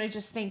bad, but I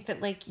just think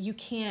that, like, you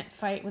can't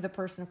fight with a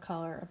person of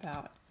color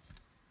about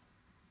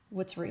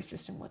what's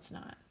racist and what's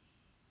not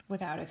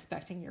without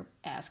expecting your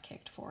ass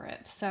kicked for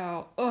it.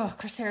 So,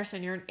 Chris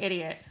Harrison, you're an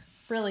idiot.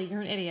 Really, you're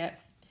an idiot.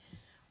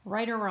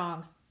 Right or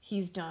wrong,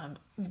 he's dumb.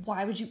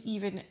 Why would you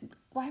even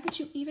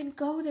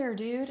go there,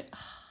 dude?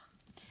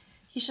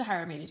 He should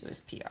hire me to do his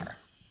PR.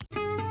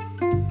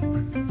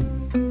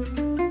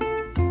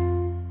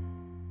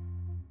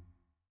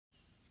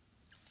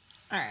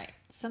 All right.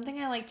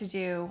 Something I like to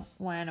do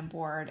when I'm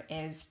bored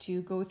is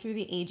to go through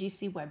the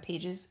AGC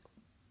webpage's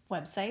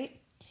website.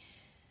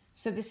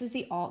 So this is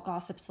the Alt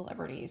Gossip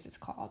Celebrities, it's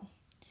called.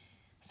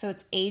 So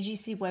it's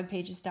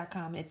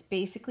agcwebpages.com. It's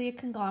basically a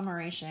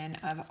conglomeration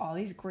of all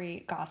these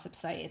great gossip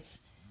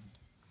sites.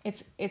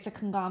 It's a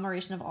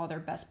conglomeration of all their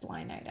best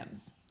blind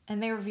items.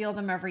 And they reveal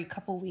them every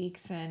couple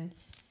weeks, and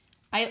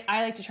I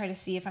like to try to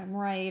see if I'm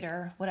right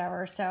or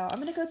whatever. So I'm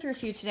going to go through a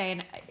few today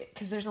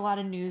because there's a lot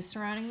of news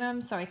surrounding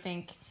them, so I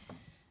think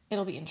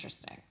it'll be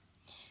interesting.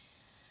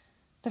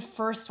 The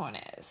first one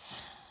is,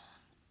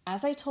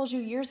 as I told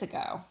you years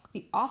ago,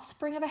 the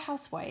offspring of a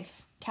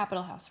housewife,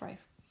 capital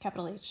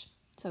H,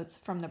 so it's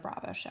from the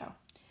Bravo show,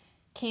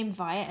 came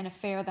via an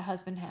affair the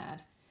husband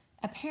had.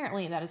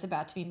 Apparently that is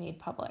about to be made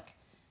public.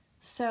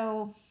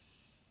 So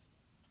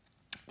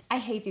I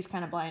hate these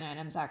kind of blind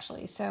items,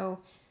 actually. So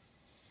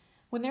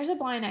when there's a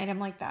blind item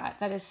like that,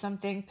 that is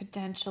something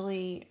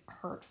potentially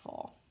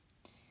hurtful.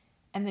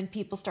 And then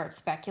people start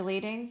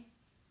speculating.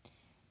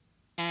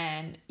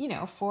 And,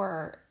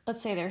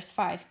 let's say there's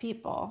 5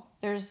 people.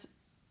 First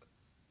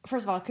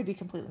of all, it could be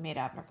completely made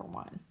up, number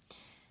one.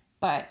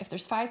 But if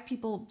there's 5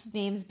 people's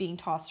names being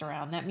tossed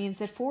around, that means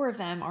that 4 of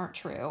them aren't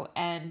true.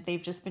 And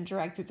they've just been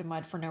dragged through the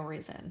mud for no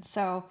reason.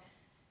 So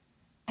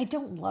I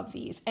don't love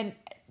these. And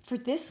for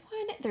this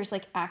one, there's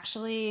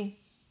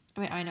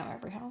I know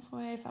every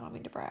housewife. I don't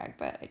mean to brag,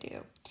 but I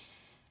do.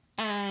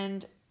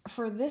 And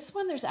for this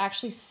one, there's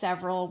actually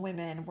several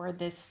women where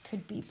this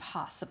could be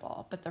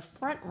possible. But the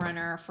front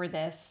runner for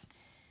this,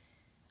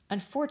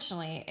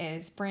 unfortunately,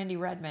 is Brandy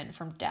Redmond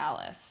from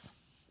Dallas.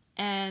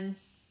 And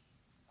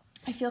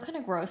I feel kind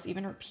of gross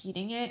even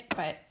repeating it,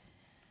 but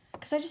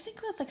because I just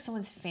think with like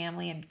someone's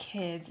family and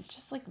kids, it's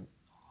just like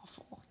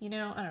awful, you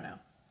know? I don't know.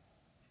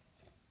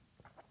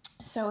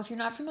 So if you're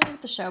not familiar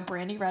with the show,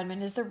 Brandy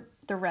Redmond is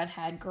the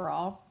redhead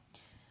girl.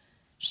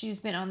 She's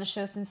been on the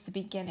show since the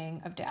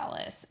beginning of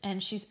Dallas,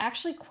 and she's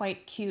actually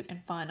quite cute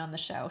and fun on the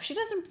show. She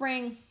doesn't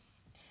bring...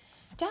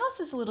 Dallas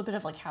is a little bit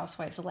of like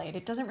Housewives light.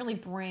 It doesn't really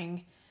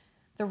bring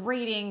the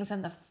ratings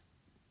and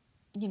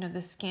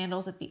the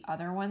scandals that the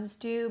other ones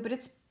do, but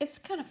it's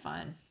kind of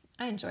fun.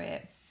 I enjoy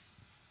it.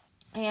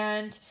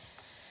 And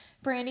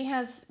Brandy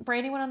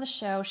went on the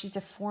show. She's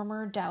a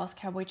former Dallas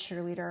Cowboy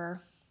cheerleader,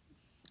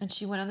 and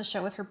she went on the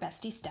show with her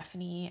bestie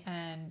Stephanie,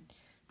 and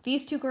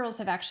these two girls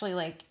have actually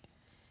like,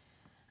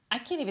 I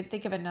can't even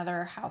think of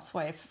another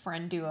housewife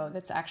friend duo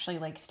that's actually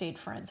like stayed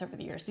friends over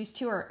the years. These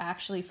two are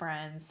actually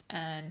friends,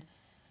 and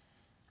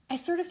I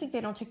sort of think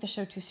they don't take the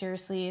show too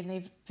seriously, and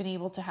they've been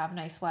able to have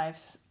nice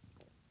lives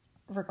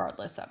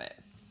regardless of it.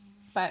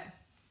 But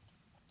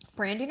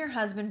Brandy and her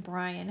husband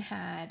Brian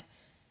had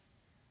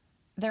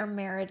their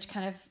marriage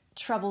kind of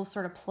troubles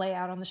sort of play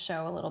out on the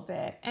show a little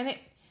bit, and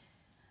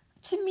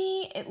to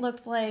me it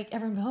looked like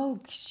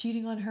everyone, he's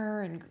cheating on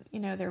her, and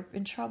they're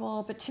in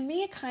trouble. But to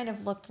me it kind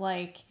of looked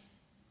like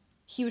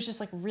he was just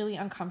like really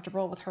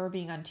uncomfortable with her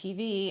being on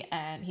TV,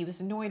 and he was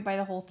annoyed by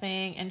the whole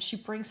thing. And she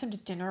brings him to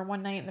dinner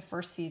one night in the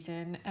first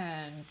season,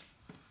 and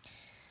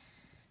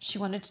she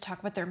wanted to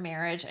talk about their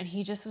marriage, and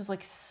he just was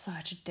like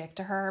such a dick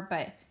to her.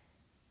 But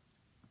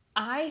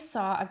I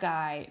saw a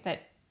guy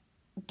that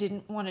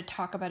didn't want to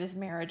talk about his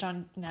marriage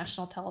on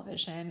national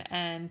television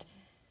and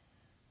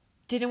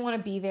didn't want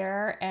to be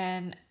there,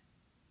 and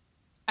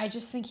I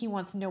just think he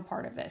wants no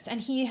part of this.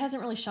 And he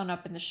hasn't really shown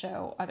up in the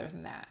show other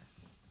than that.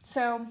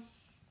 So...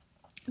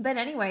 But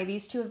anyway,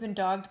 these two have been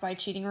dogged by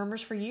cheating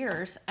rumors for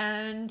years,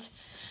 and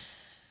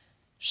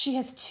she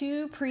has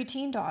 2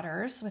 preteen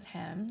daughters with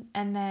him,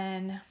 and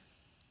then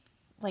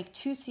like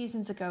 2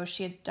 seasons ago,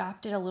 she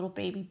adopted a little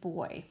baby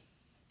boy.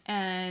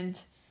 And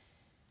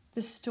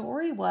the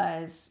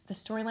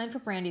storyline for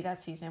Brandy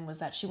that season was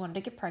that she wanted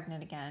to get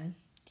pregnant again,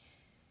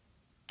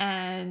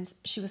 and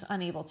she was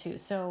unable to.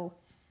 So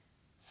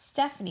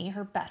Stephanie,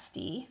 her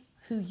bestie,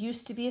 who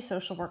used to be a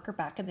social worker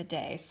back in the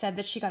day, said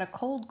that she got a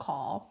cold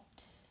call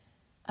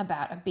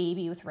about a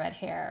baby with red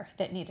hair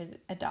that needed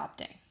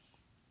adopting.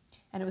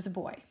 And it was a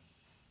boy.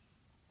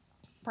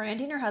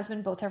 Brandy and her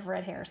husband both have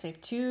red hair. So they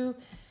have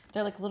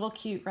they're like little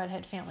cute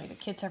redhead family. The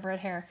kids have red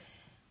hair.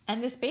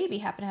 And this baby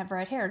happened to have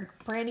red hair. And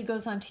Brandy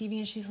goes on TV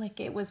and she's like,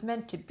 it was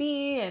meant to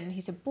be. And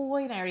he's a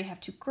boy and I already have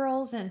 2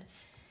 girls. And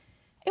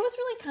it was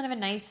really kind of a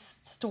nice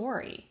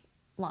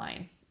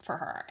storyline for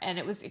her. And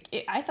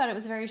I thought it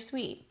was very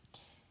sweet.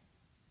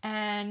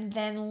 And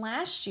then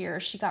last year,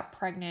 she got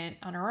pregnant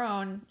on her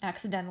own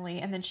accidentally,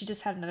 and then she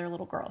just had another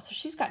little girl. So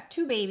she's got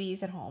 2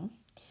 babies at home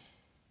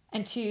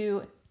and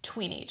 2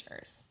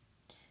 teenagers.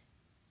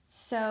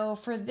 So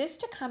for this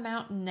to come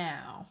out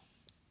now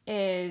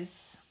I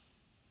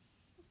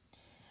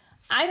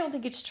don't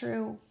think it's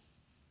true.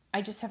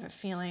 I just have a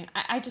feeling.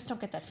 I just don't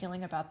get that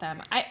feeling about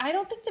them. I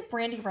don't think that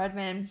Brandy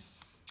Redmond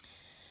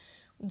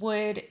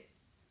would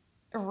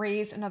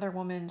raise another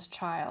woman's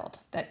child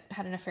that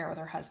had an affair with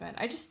her husband.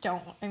 I just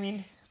don't. I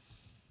mean,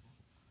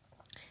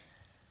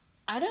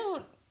 I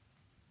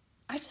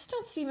just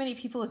don't see many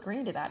people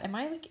agreeing to that. Am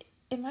I out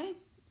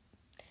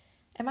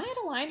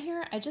of line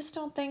here? I just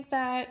don't think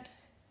that.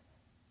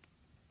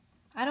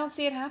 I don't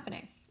see it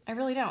happening. I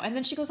really don't. And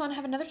then she goes on to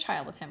have another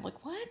child with him.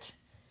 Like, what?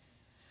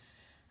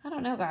 I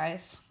don't know,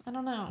 guys. I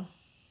don't know.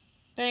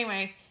 But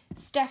anyway,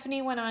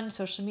 Stephanie went on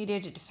social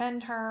media to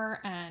defend her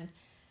and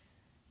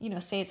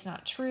say it's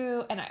not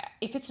true. And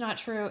if it's not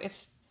true,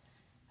 it's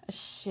a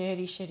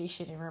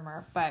shitty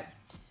rumor. But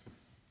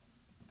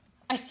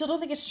I still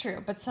don't think it's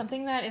true. But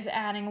something that is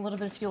adding a little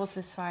bit of fuel to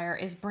this fire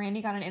is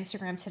Brandy got on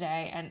Instagram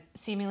today and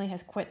seemingly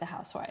has quit the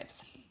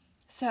Housewives.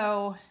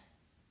 So,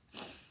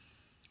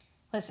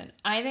 listen,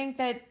 I think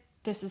that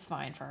this is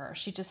fine for her.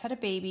 She just had a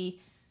baby.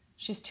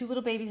 She has 2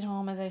 little babies at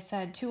home, as I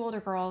said, 2 older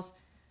girls.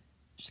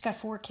 She's got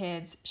 4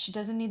 kids. She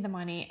doesn't need the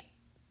money.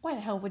 Why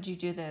the hell would you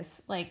do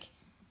this? Like,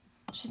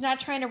 she's not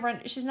trying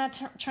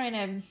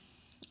to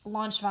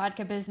launch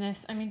vodka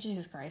business. I mean,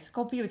 Jesus Christ.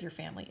 Go be with your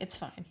family. It's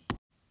fine.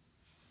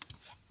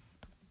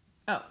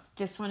 Oh,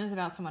 this one is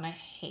about someone I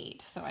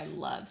hate, so I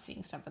love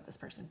seeing stuff with this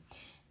person.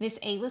 This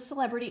A-list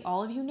celebrity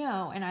all of you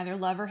know and either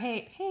love or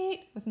hate,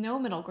 with no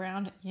middle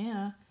ground,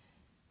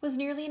 was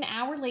nearly an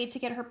hour late to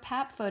get her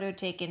pap photo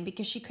taken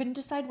because she couldn't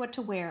decide what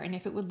to wear and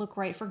if it would look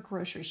right for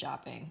grocery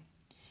shopping.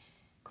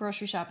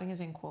 Grocery shopping is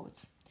in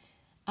quotes.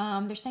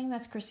 They're saying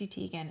that's Chrissy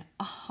Teigen.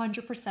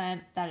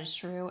 100% that is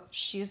true.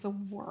 She is the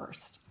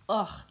worst.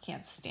 Ugh,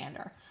 can't stand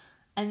her.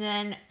 And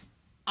then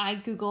I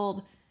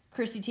Googled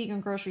Chrissy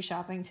Teigen grocery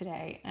shopping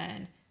today,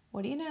 and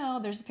what do you know?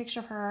 There's a picture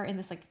of her in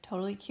this like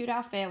totally cute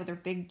outfit with her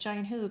big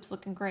giant hoops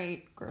looking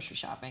great. Grocery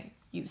shopping.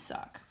 You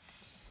suck.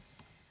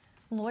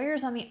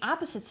 Lawyers on the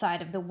opposite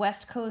side of the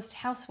West Coast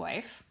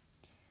housewife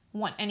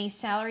Want any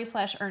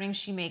salary/earnings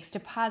she makes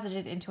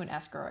deposited into an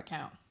escrow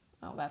account.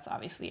 Well, that's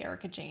obviously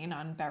Erica Jane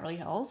on Beverly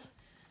Hills.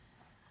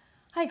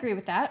 I agree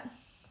with that.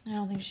 I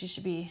don't think she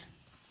should be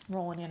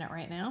rolling in it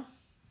right now.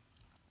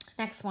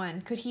 Next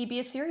one. Could he be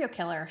a serial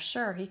killer?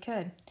 Sure, he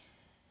could.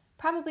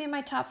 Probably in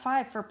my top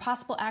 5 for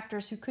possible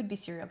actors who could be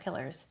serial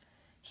killers.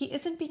 He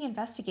isn't being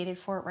investigated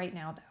for it right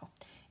now, though.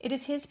 It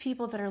is his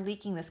people that are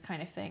leaking this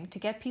kind of thing to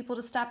get people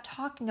to stop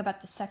talking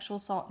about the sexual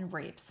assault and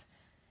rapes.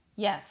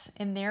 Yes,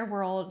 in their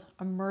world,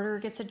 a murderer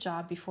gets a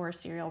job before a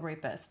serial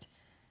rapist.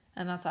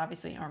 And that's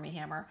obviously Armie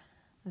Hammer.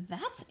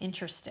 That's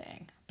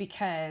interesting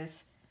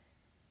because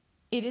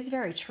it is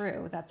very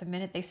true that the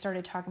minute they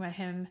started talking about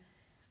him,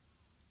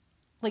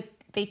 like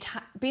they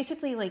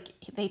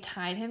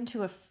tied him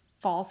to a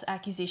false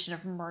accusation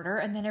of murder,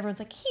 and then everyone's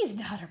like, he's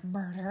not a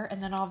murderer,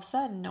 and then all of a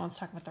sudden no one's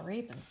talking about the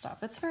rape and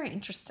stuff. It's very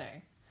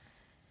interesting.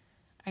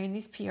 I mean,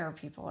 these PR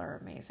people are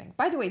amazing.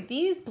 By the way,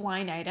 these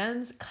blind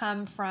items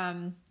come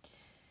from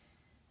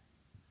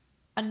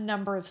a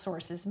number of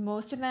sources.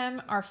 Most of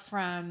them are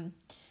from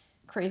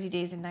Crazy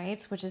Days and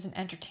Nights, which is an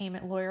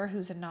entertainment lawyer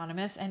who's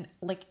anonymous, and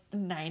like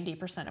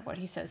 90% of what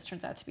he says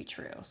turns out to be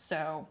true.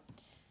 So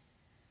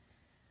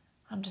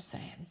I'm just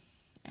saying.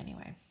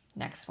 Anyway,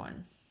 next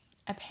one.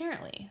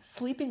 Apparently,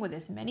 sleeping with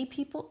as many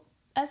people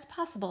as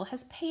possible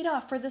has paid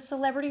off for the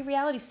celebrity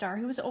reality star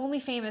who was only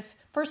famous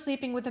for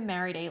sleeping with a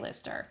married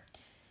A-lister.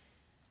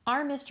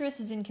 Our mistress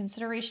is in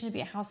consideration to be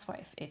a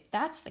housewife. If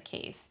that's the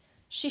case,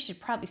 she should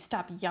probably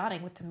stop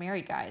yachting with the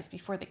married guys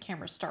before the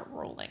cameras start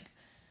rolling.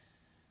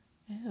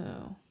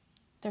 Ooh.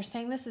 They're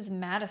saying this is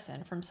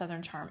Madison from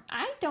Southern Charm.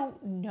 I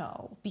don't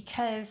know,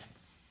 because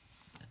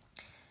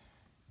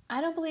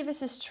I don't believe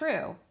this is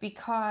true,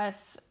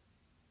 because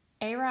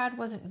A-Rod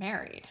wasn't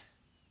married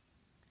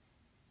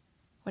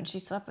when she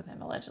slept with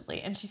him,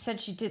 allegedly. And she said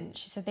she didn't.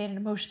 She said they had an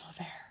emotional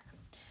affair.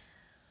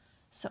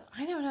 So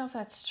I don't know if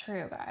that's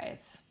true,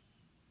 guys.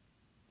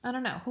 I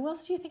don't know. Who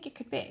else do you think it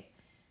could be?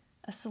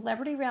 A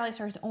celebrity reality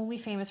star who's only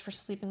famous for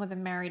sleeping with a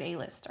married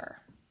A-lister,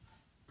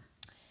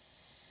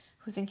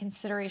 who's in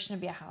consideration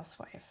to be a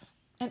housewife.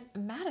 And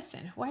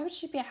Madison, why would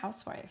she be a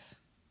housewife?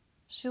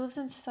 She lives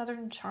in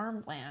Southern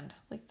Charm land.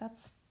 Like,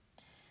 that's...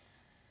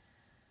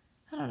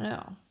 I don't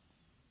know.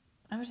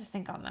 I would just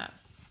think on that.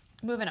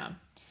 Moving on.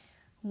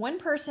 One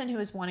person who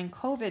is wanting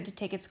COVID to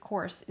take its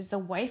course is the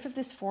wife of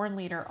this foreign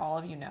leader all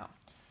of you know.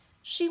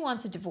 She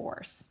wants a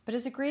divorce, but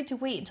has agreed to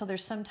wait until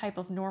there's some type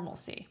of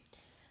normalcy.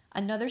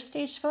 Another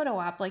staged photo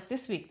op like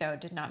this week, though,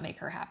 did not make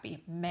her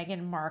happy.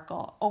 Meghan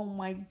Markle. Oh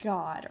my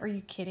God. Are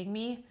you kidding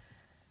me?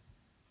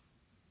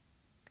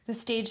 The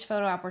staged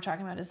photo op we're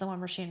talking about is the one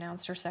where she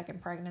announced her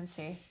second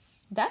pregnancy.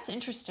 That's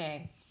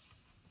interesting.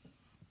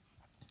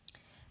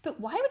 But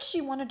why would she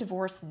want a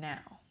divorce now?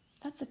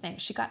 That's the thing.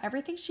 She got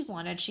everything she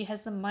wanted. She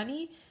has the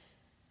money,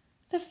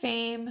 the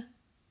fame,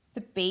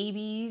 the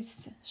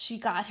babies. She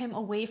got him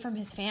away from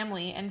his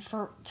family, and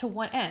to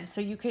what end?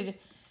 So you could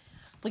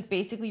like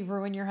basically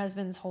ruin your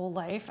husband's whole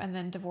life and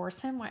then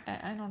divorce him?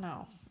 I don't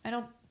know. I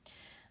don't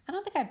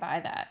think I buy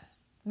that.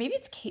 Maybe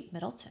it's Kate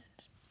Middleton.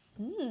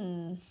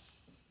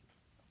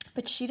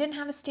 But she didn't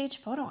have a staged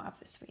photo op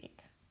this week.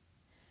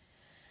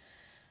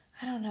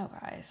 I don't know,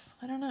 guys.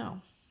 I don't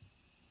know.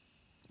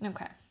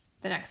 Okay,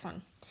 the next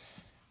one.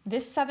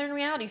 This Southern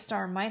reality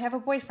star might have a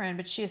boyfriend,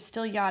 but she is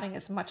still yachting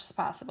as much as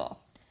possible.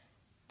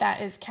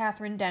 That is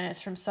Catherine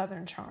Dennis from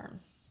Southern Charm.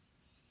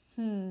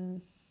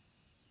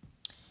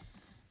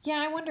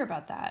 Yeah, I wonder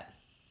about that.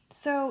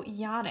 So,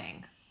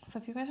 yachting. So,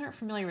 if you guys aren't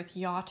familiar with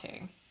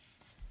yachting,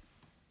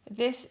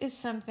 this is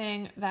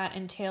something that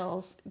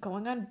entails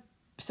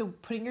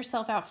putting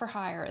yourself out for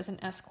hire as an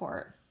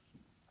escort,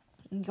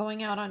 and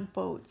going out on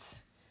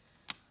boats.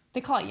 They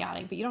call it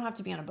yachting, but you don't have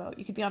to be on a boat.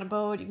 You could be on a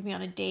boat, you could be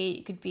on a date,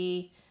 you could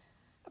be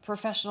a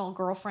professional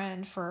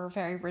girlfriend for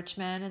very rich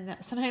men,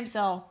 and sometimes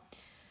they'll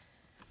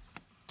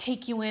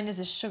take you in as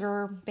a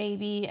sugar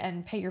baby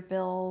and pay your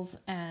bills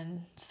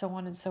and so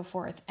on and so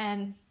forth.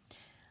 And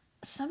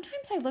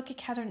sometimes I look at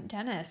Catherine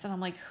Dennis and I'm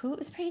like, who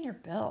is paying your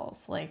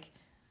bills? Like,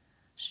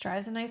 she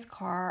drives a nice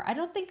car. I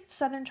don't think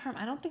Southern Charm,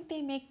 I don't think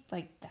they make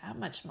like that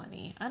much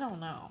money. I don't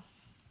know.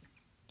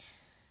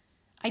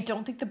 I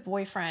don't think the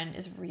boyfriend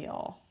is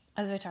real,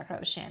 as I talked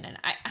about with Shannon.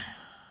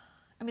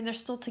 I mean, they're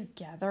still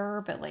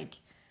together, but like,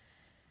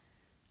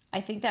 I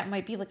think that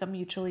might be like a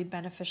mutually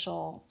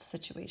beneficial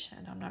situation.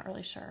 I'm not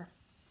really sure.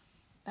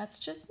 That's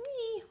just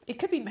me. It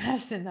could be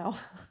Madison, though.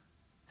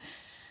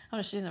 Oh,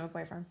 no, she doesn't have a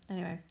boyfriend.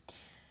 Anyway.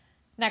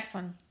 Next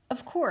one.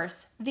 Of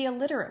course, the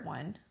illiterate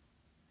one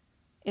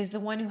is the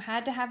one who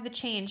had to have the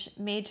change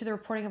made to the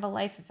reporting of a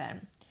life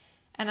event.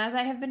 And as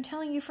I have been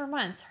telling you for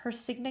months, her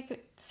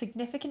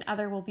significant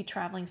other will be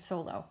traveling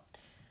solo.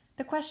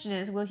 The question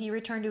is, will he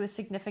return to his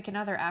significant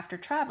other after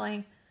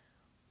traveling,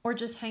 or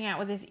just hang out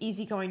with his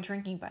easygoing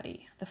drinking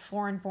buddy, the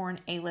foreign-born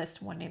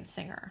A-list one-name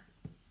singer?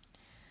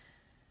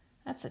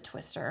 That's a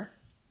twister.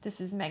 This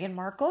is Meghan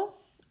Markle,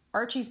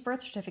 Archie's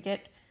birth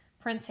certificate,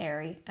 Prince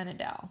Harry, and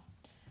Adele.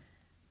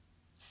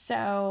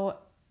 So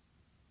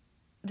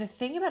the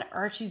thing about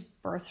Archie's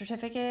birth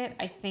certificate,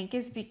 I think,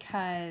 is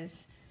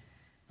because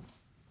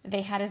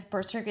they had his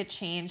birth certificate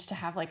changed to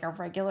have like a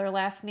regular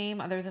last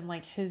name other than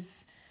like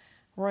his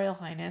Royal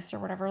Highness or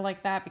whatever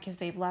like that, because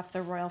they've left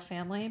the royal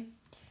family.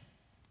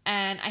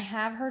 And I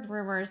have heard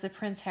rumors that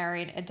Prince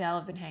Harry and Adele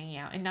have been hanging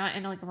out, and not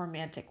in like a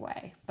romantic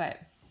way, but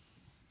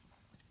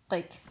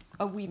like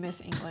a We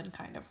Miss England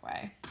kind of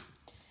way.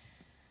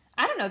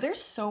 I don't know.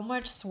 There's so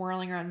much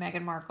swirling around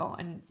Meghan Markle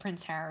and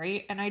Prince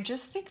Harry, and I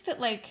just think that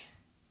like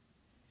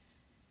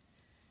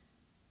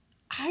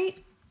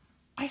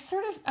I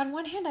sort of, on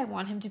one hand, I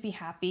want him to be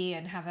happy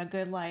and have a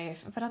good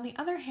life, but on the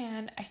other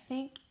hand, I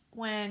think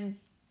when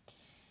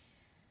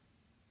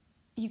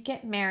you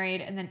get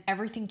married and then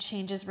everything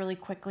changes really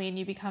quickly and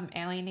you become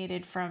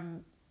alienated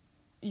from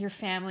your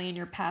family and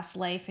your past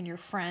life and your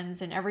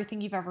friends and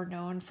everything you've ever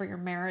known for your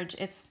marriage,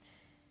 it's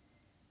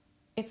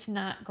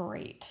not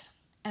great.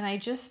 And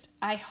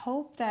I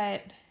hope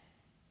that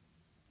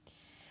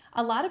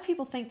a lot of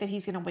people think that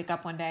he's going to wake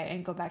up one day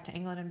and go back to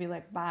England and be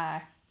like,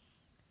 bye.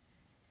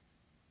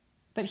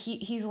 But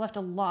he's left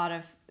a lot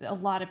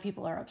of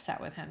people are upset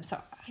with him. So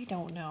I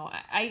don't know.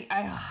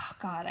 Oh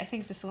God, I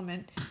think this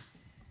woman,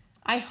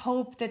 I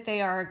hope that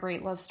they are a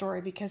great love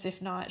story, because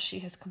if not, she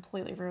has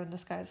completely ruined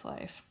this guy's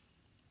life.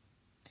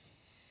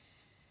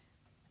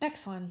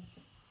 Next one.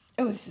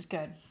 Oh, this is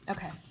good.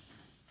 Okay.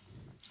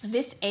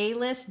 This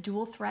A-list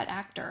dual threat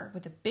actor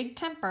with a big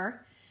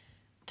temper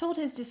told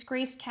his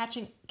disgraced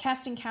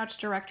casting couch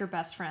director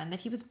best friend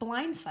that he was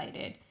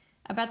blindsided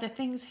about the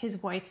things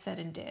his wife said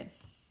and did.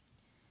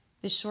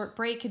 This short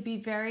break could be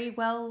very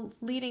well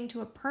leading to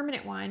a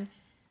permanent one,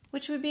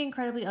 which would be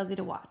incredibly ugly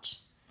to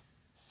watch.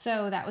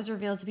 So that was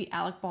revealed to be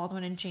Alec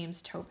Baldwin and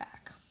James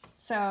Toback.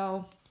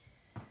 So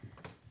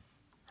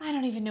I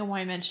don't even know why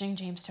I'm mentioning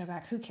James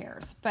Toback. Who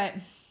cares? But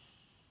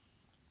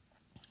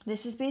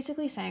this is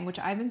basically saying, which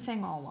I've been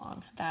saying all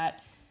along,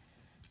 that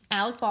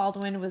Alec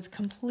Baldwin was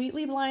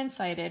completely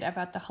blindsided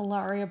about the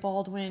Hilaria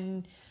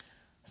Baldwin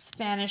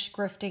Spanish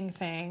grifting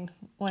thing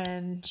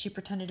when she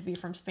pretended to be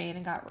from Spain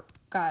and got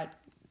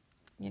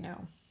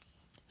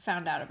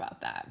found out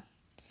about that.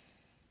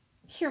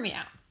 Hear me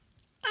out.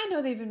 I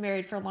know they've been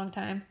married for a long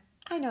time.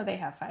 I know they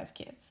have 5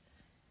 kids.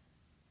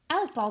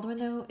 Alec Baldwin,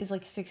 though, is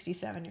like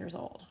 67 years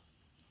old.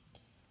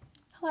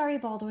 Hilaria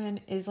Baldwin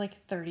is like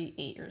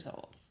 38 years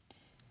old.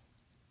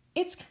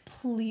 It's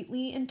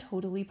completely and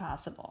totally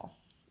possible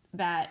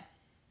that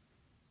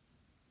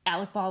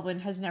Alec Baldwin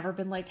has never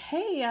been like,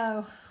 hey,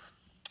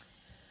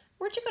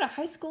 where'd you go to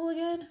high school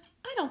again?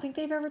 I don't think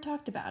they've ever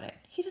talked about it.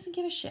 He doesn't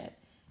give a shit.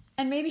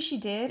 And maybe she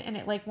did, and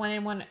it like went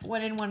in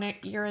one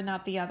ear and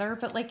not the other.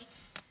 But like,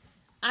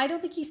 I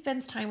don't think he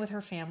spends time with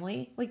her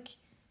family. Like,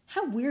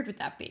 how weird would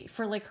that be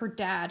for like her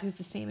dad, who's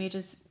the same age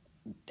as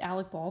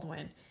Alec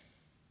Baldwin?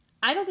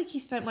 I don't think he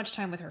spent much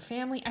time with her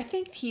family. I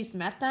think he's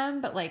met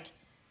them, but like,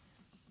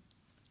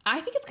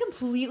 I think it's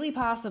completely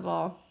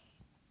possible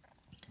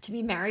to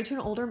be married to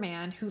an older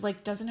man who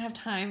like doesn't have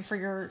time for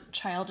your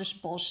childish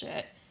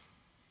bullshit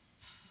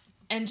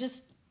and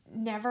just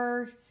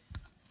never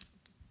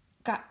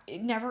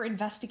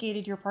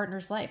investigated your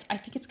partner's life. I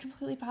think it's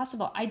completely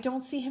possible. I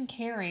don't see him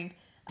caring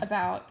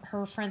about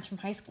her friends from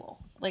high school.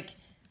 Like,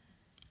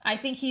 I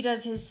think he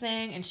does his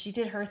thing and she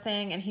did her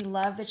thing, and he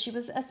loved that she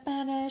was a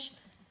Spanish,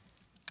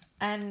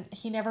 and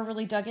he never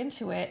really dug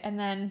into it, and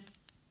then,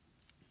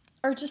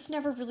 or just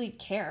never really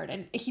cared.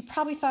 And he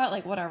probably thought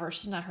like, whatever,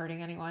 she's not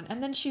hurting anyone.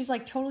 And then she's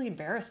like totally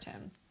embarrassed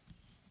him.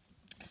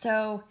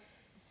 So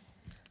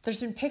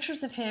there's been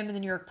pictures of him in the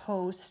New York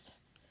Post,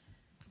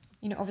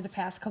 over the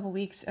past couple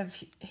weeks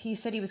he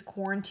said he was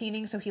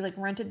quarantining. So he like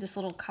rented this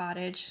little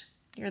cottage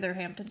near their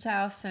Hamptons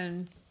house,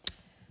 and,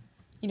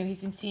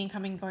 he's been seeing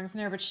coming and going from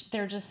there, but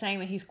they're just saying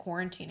that he's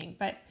quarantining.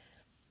 But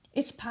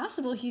it's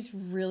possible he's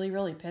really,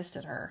 really pissed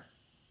at her.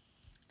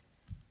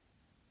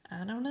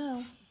 I don't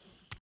know.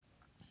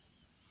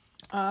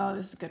 Oh,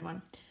 this is a good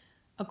one.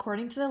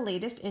 According to the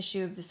latest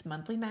issue of this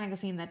monthly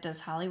magazine that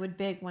does Hollywood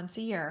big once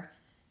a year,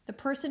 the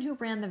person who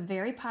ran the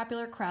very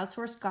popular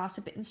crowdsourced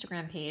gossip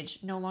Instagram page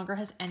no longer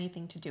has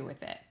anything to do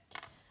with it.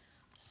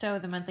 So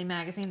the monthly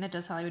magazine that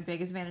does Hollywood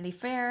big is Vanity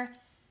Fair,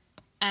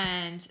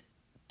 and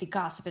the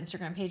gossip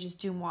Instagram page is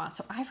DeuxMoi.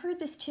 So I've heard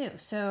this too.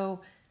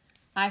 So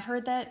I've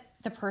heard that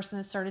the person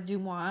that started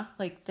DeuxMoi,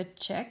 like the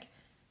chick,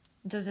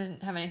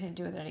 doesn't have anything to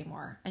do with it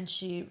anymore. And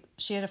she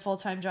had a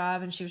full-time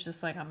job, and she was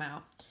just like, I'm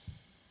out.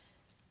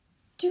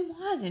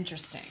 DeuxMoi is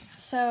interesting.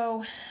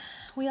 So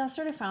we all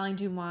started following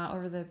DeuxMoi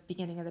over the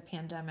beginning of the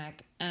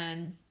pandemic,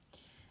 and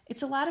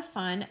it's a lot of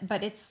fun,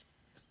 but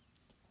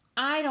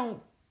I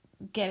don't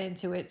get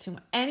into it too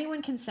much.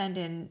 Anyone can send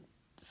in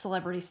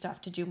celebrity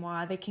stuff to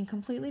DeuxMoi. They can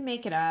completely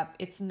make it up.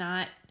 It's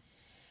not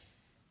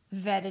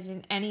vetted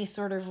in any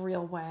sort of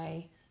real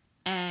way.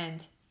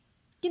 And,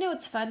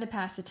 it's fun to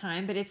pass the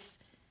time, but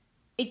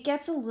it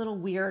gets a little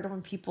weird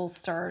when people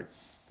start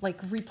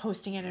like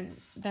reposting it, and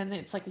then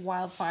it's like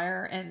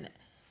wildfire, and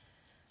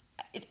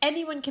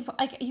anyone can,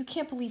 like, you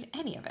can't believe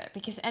any of it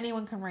because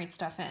anyone can write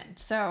stuff in.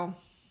 So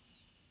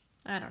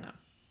I don't know,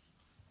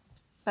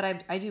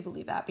 but I do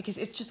believe that because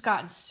it's just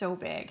gotten so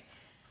big.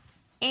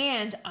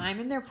 And I'm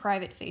in their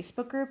private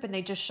Facebook group, and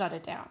they just shut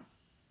it down.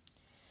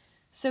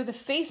 So the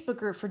Facebook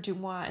group for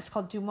Deuxmoi, it's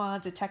called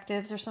Deuxmoi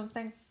Detectives or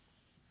something.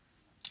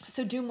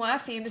 So Deuxmoi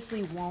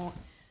famously won't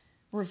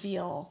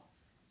reveal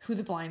who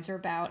the blinds are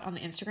about on the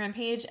Instagram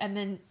page,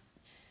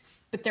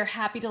 but they're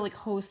happy to like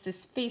host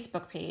this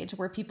Facebook page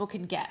where people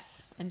can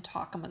guess and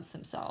talk amongst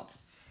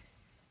themselves.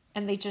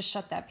 And they just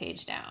shut that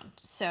page down.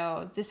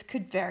 So this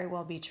could very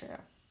well be true.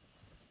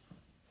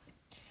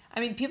 I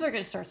mean, people are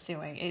going to start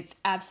suing. It's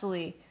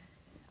absolutely,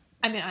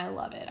 I mean, I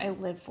love it. I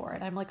live for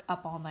it. I'm like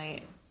up all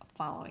night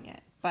following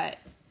it. But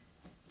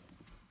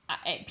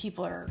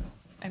people are,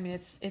 I mean,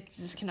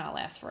 this cannot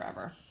last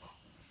forever.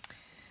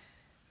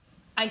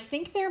 I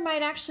think there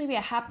might actually be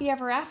a happy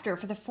ever after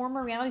for the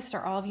former reality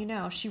star, all of you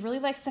know. She really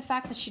likes the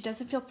fact that she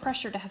doesn't feel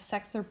pressure to have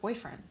sex with her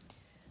boyfriend.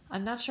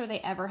 I'm not sure they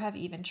ever have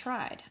even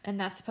tried. And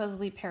that's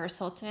supposedly Paris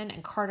Hilton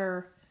and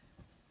Carter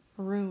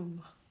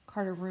Room,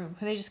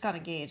 who they just got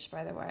engaged,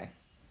 by the way.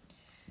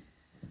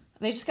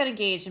 They just got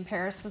engaged, and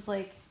Paris was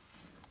like,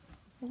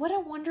 what a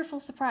wonderful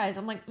surprise.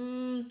 I'm like,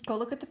 go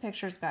look at the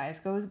pictures, guys.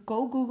 Go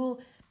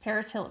Google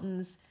Paris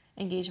Hilton's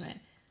engagement.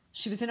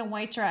 She was in a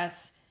white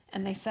dress,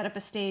 and they set up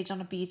a stage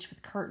on a beach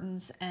with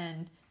curtains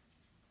and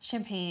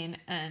champagne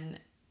and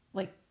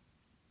like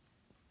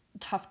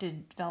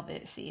tufted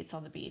velvet seats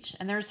on the beach.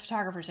 And there's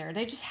photographers there.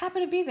 They just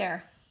happened to be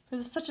there. It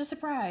was such a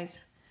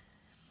surprise.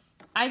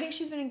 I think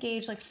she's been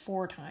engaged like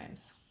 4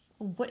 times.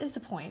 What is the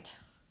point?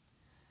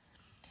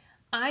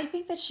 I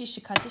think that she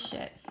should cut the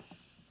shit.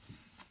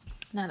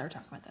 Now that we're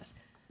talking about this.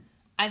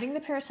 I think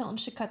that Paris Hilton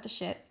should cut the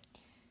shit,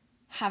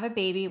 have a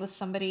baby with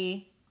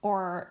somebody,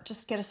 or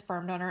just get a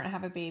sperm donor and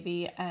have a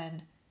baby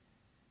and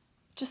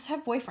just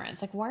have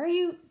boyfriends. Like, why are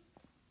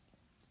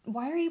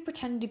you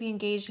pretending to be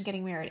engaged and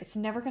getting married? It's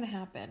never going to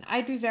happen.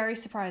 I'd be very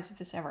surprised if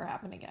this ever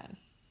happened again.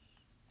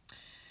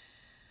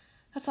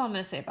 That's all I'm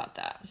going to say about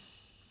that.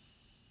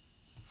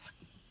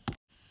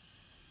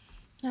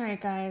 All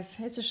right, guys.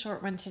 It's a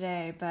short one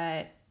today,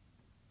 but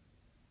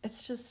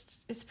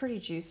it's pretty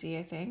juicy,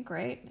 I think,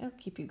 right? It'll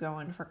keep you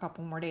going for a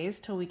couple more days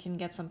till we can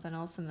get something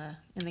else in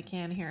the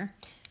can here.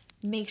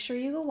 Make sure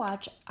you go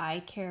watch I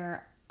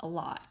Care a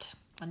Lot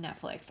on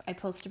Netflix. I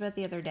posted about it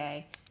the other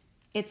day.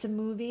 It's a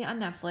movie on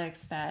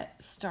Netflix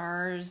that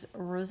stars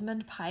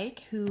Rosamund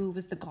Pike, who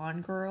was the Gone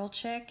Girl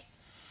chick.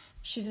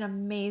 She's an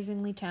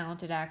amazingly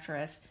talented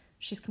actress.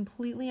 She's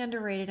completely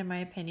underrated in my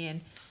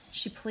opinion.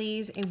 She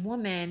plays a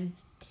woman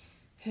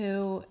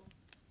who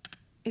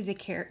is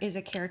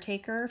a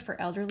caretaker for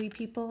elderly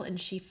people, and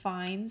she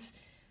finds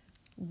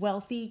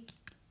wealthy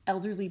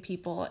elderly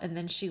people, and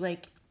then she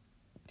like,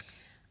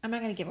 I'm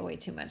not going to give away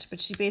too much, but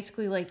she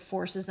basically like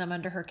forces them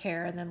under her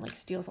care and then like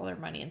steals all their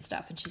money and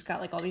stuff. And she's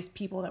got like all these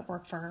people that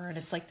work for her, and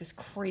it's like this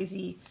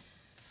crazy,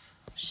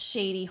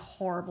 shady,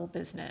 horrible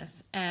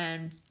business.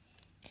 And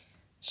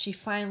she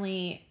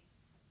finally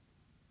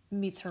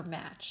meets her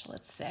match,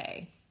 let's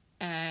say.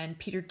 And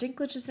Peter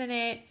Dinklage is in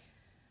it.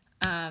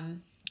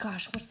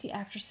 Gosh, what's the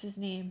actress's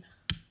name?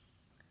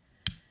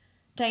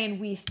 Diane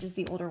Wiest is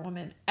the older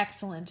woman.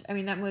 Excellent. I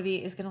mean, that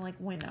movie is going to like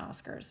win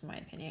Oscars, in my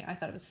opinion. I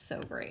thought it was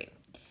so great.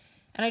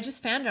 And I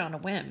just found it on a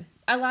whim.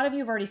 A lot of you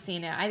have already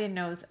seen it. I didn't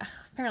know it was,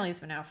 apparently it's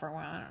been out for a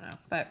while. I don't know.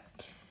 But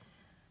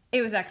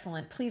it was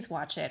excellent. Please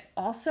watch it.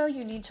 Also,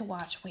 you need to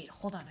watch, wait,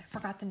 hold on. I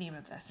forgot the name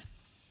of this.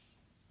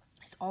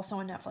 It's also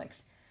on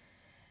Netflix.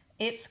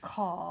 It's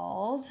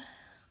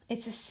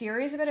a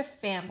series about a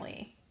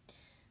family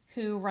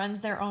who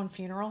runs their own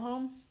funeral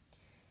home.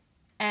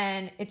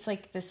 And it's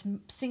like this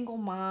single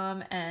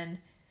mom, and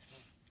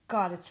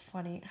God, it's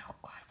funny. Oh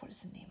God, what is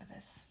the name of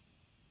this?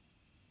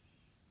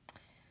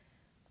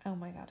 Oh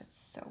my God, it's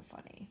so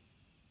funny.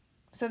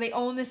 So they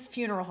own this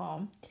funeral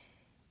home,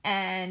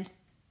 and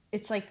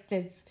it's like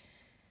the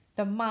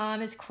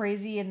mom is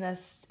crazy, and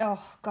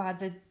oh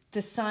God,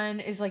 the son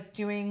is like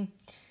doing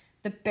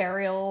the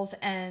burials,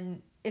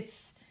 and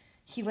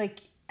he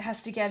like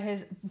has to get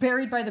his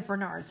Buried by the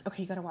Bernards.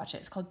 Okay, you gotta watch it.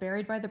 It's called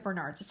Buried by the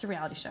Bernards. It's a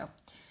reality show.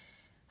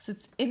 So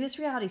it's in this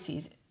reality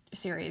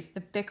series,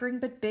 the bickering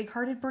but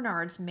big-hearted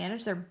Bernards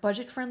manage their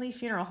budget-friendly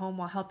funeral home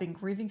while helping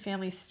grieving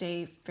families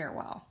say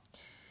farewell.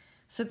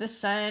 So the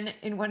son,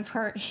 in one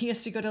part, he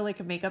has to go to like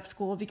a makeup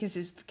school because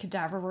his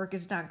cadaver work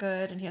is not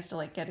good, and he has to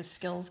like get his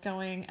skills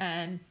going.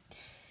 And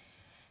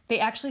they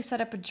actually set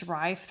up a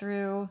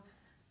drive-through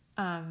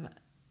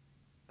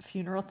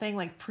funeral thing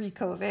like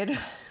pre-COVID,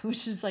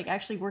 which is like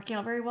actually working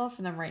out very well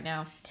for them right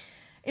now.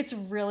 It's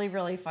really,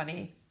 really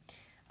funny.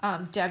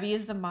 Debbie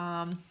is the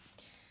mom.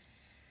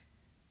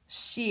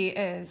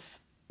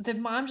 The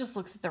mom just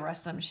looks at the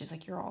rest of them and she's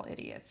like, you're all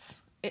idiots.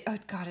 Oh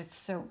God, it's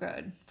so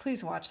good.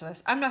 Please watch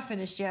this. I'm not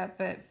finished yet,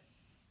 but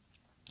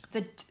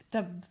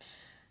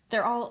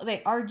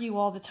they argue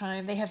all the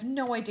time. They have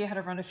no idea how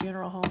to run a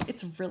funeral home.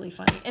 It's really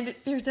funny. And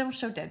they don't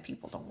show dead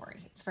people, don't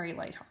worry. It's very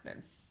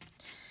lighthearted.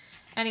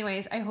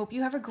 Anyways, I hope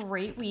you have a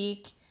great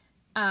week.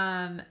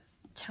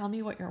 Tell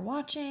me what you're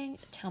watching.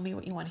 Tell me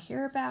what you want to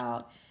hear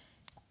about.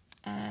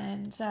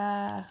 And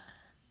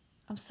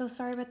I'm so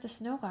sorry about the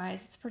snow,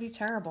 guys. It's pretty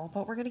terrible,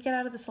 but we're going to get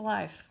out of this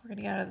alive.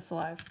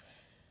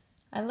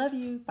 I love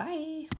you. Bye.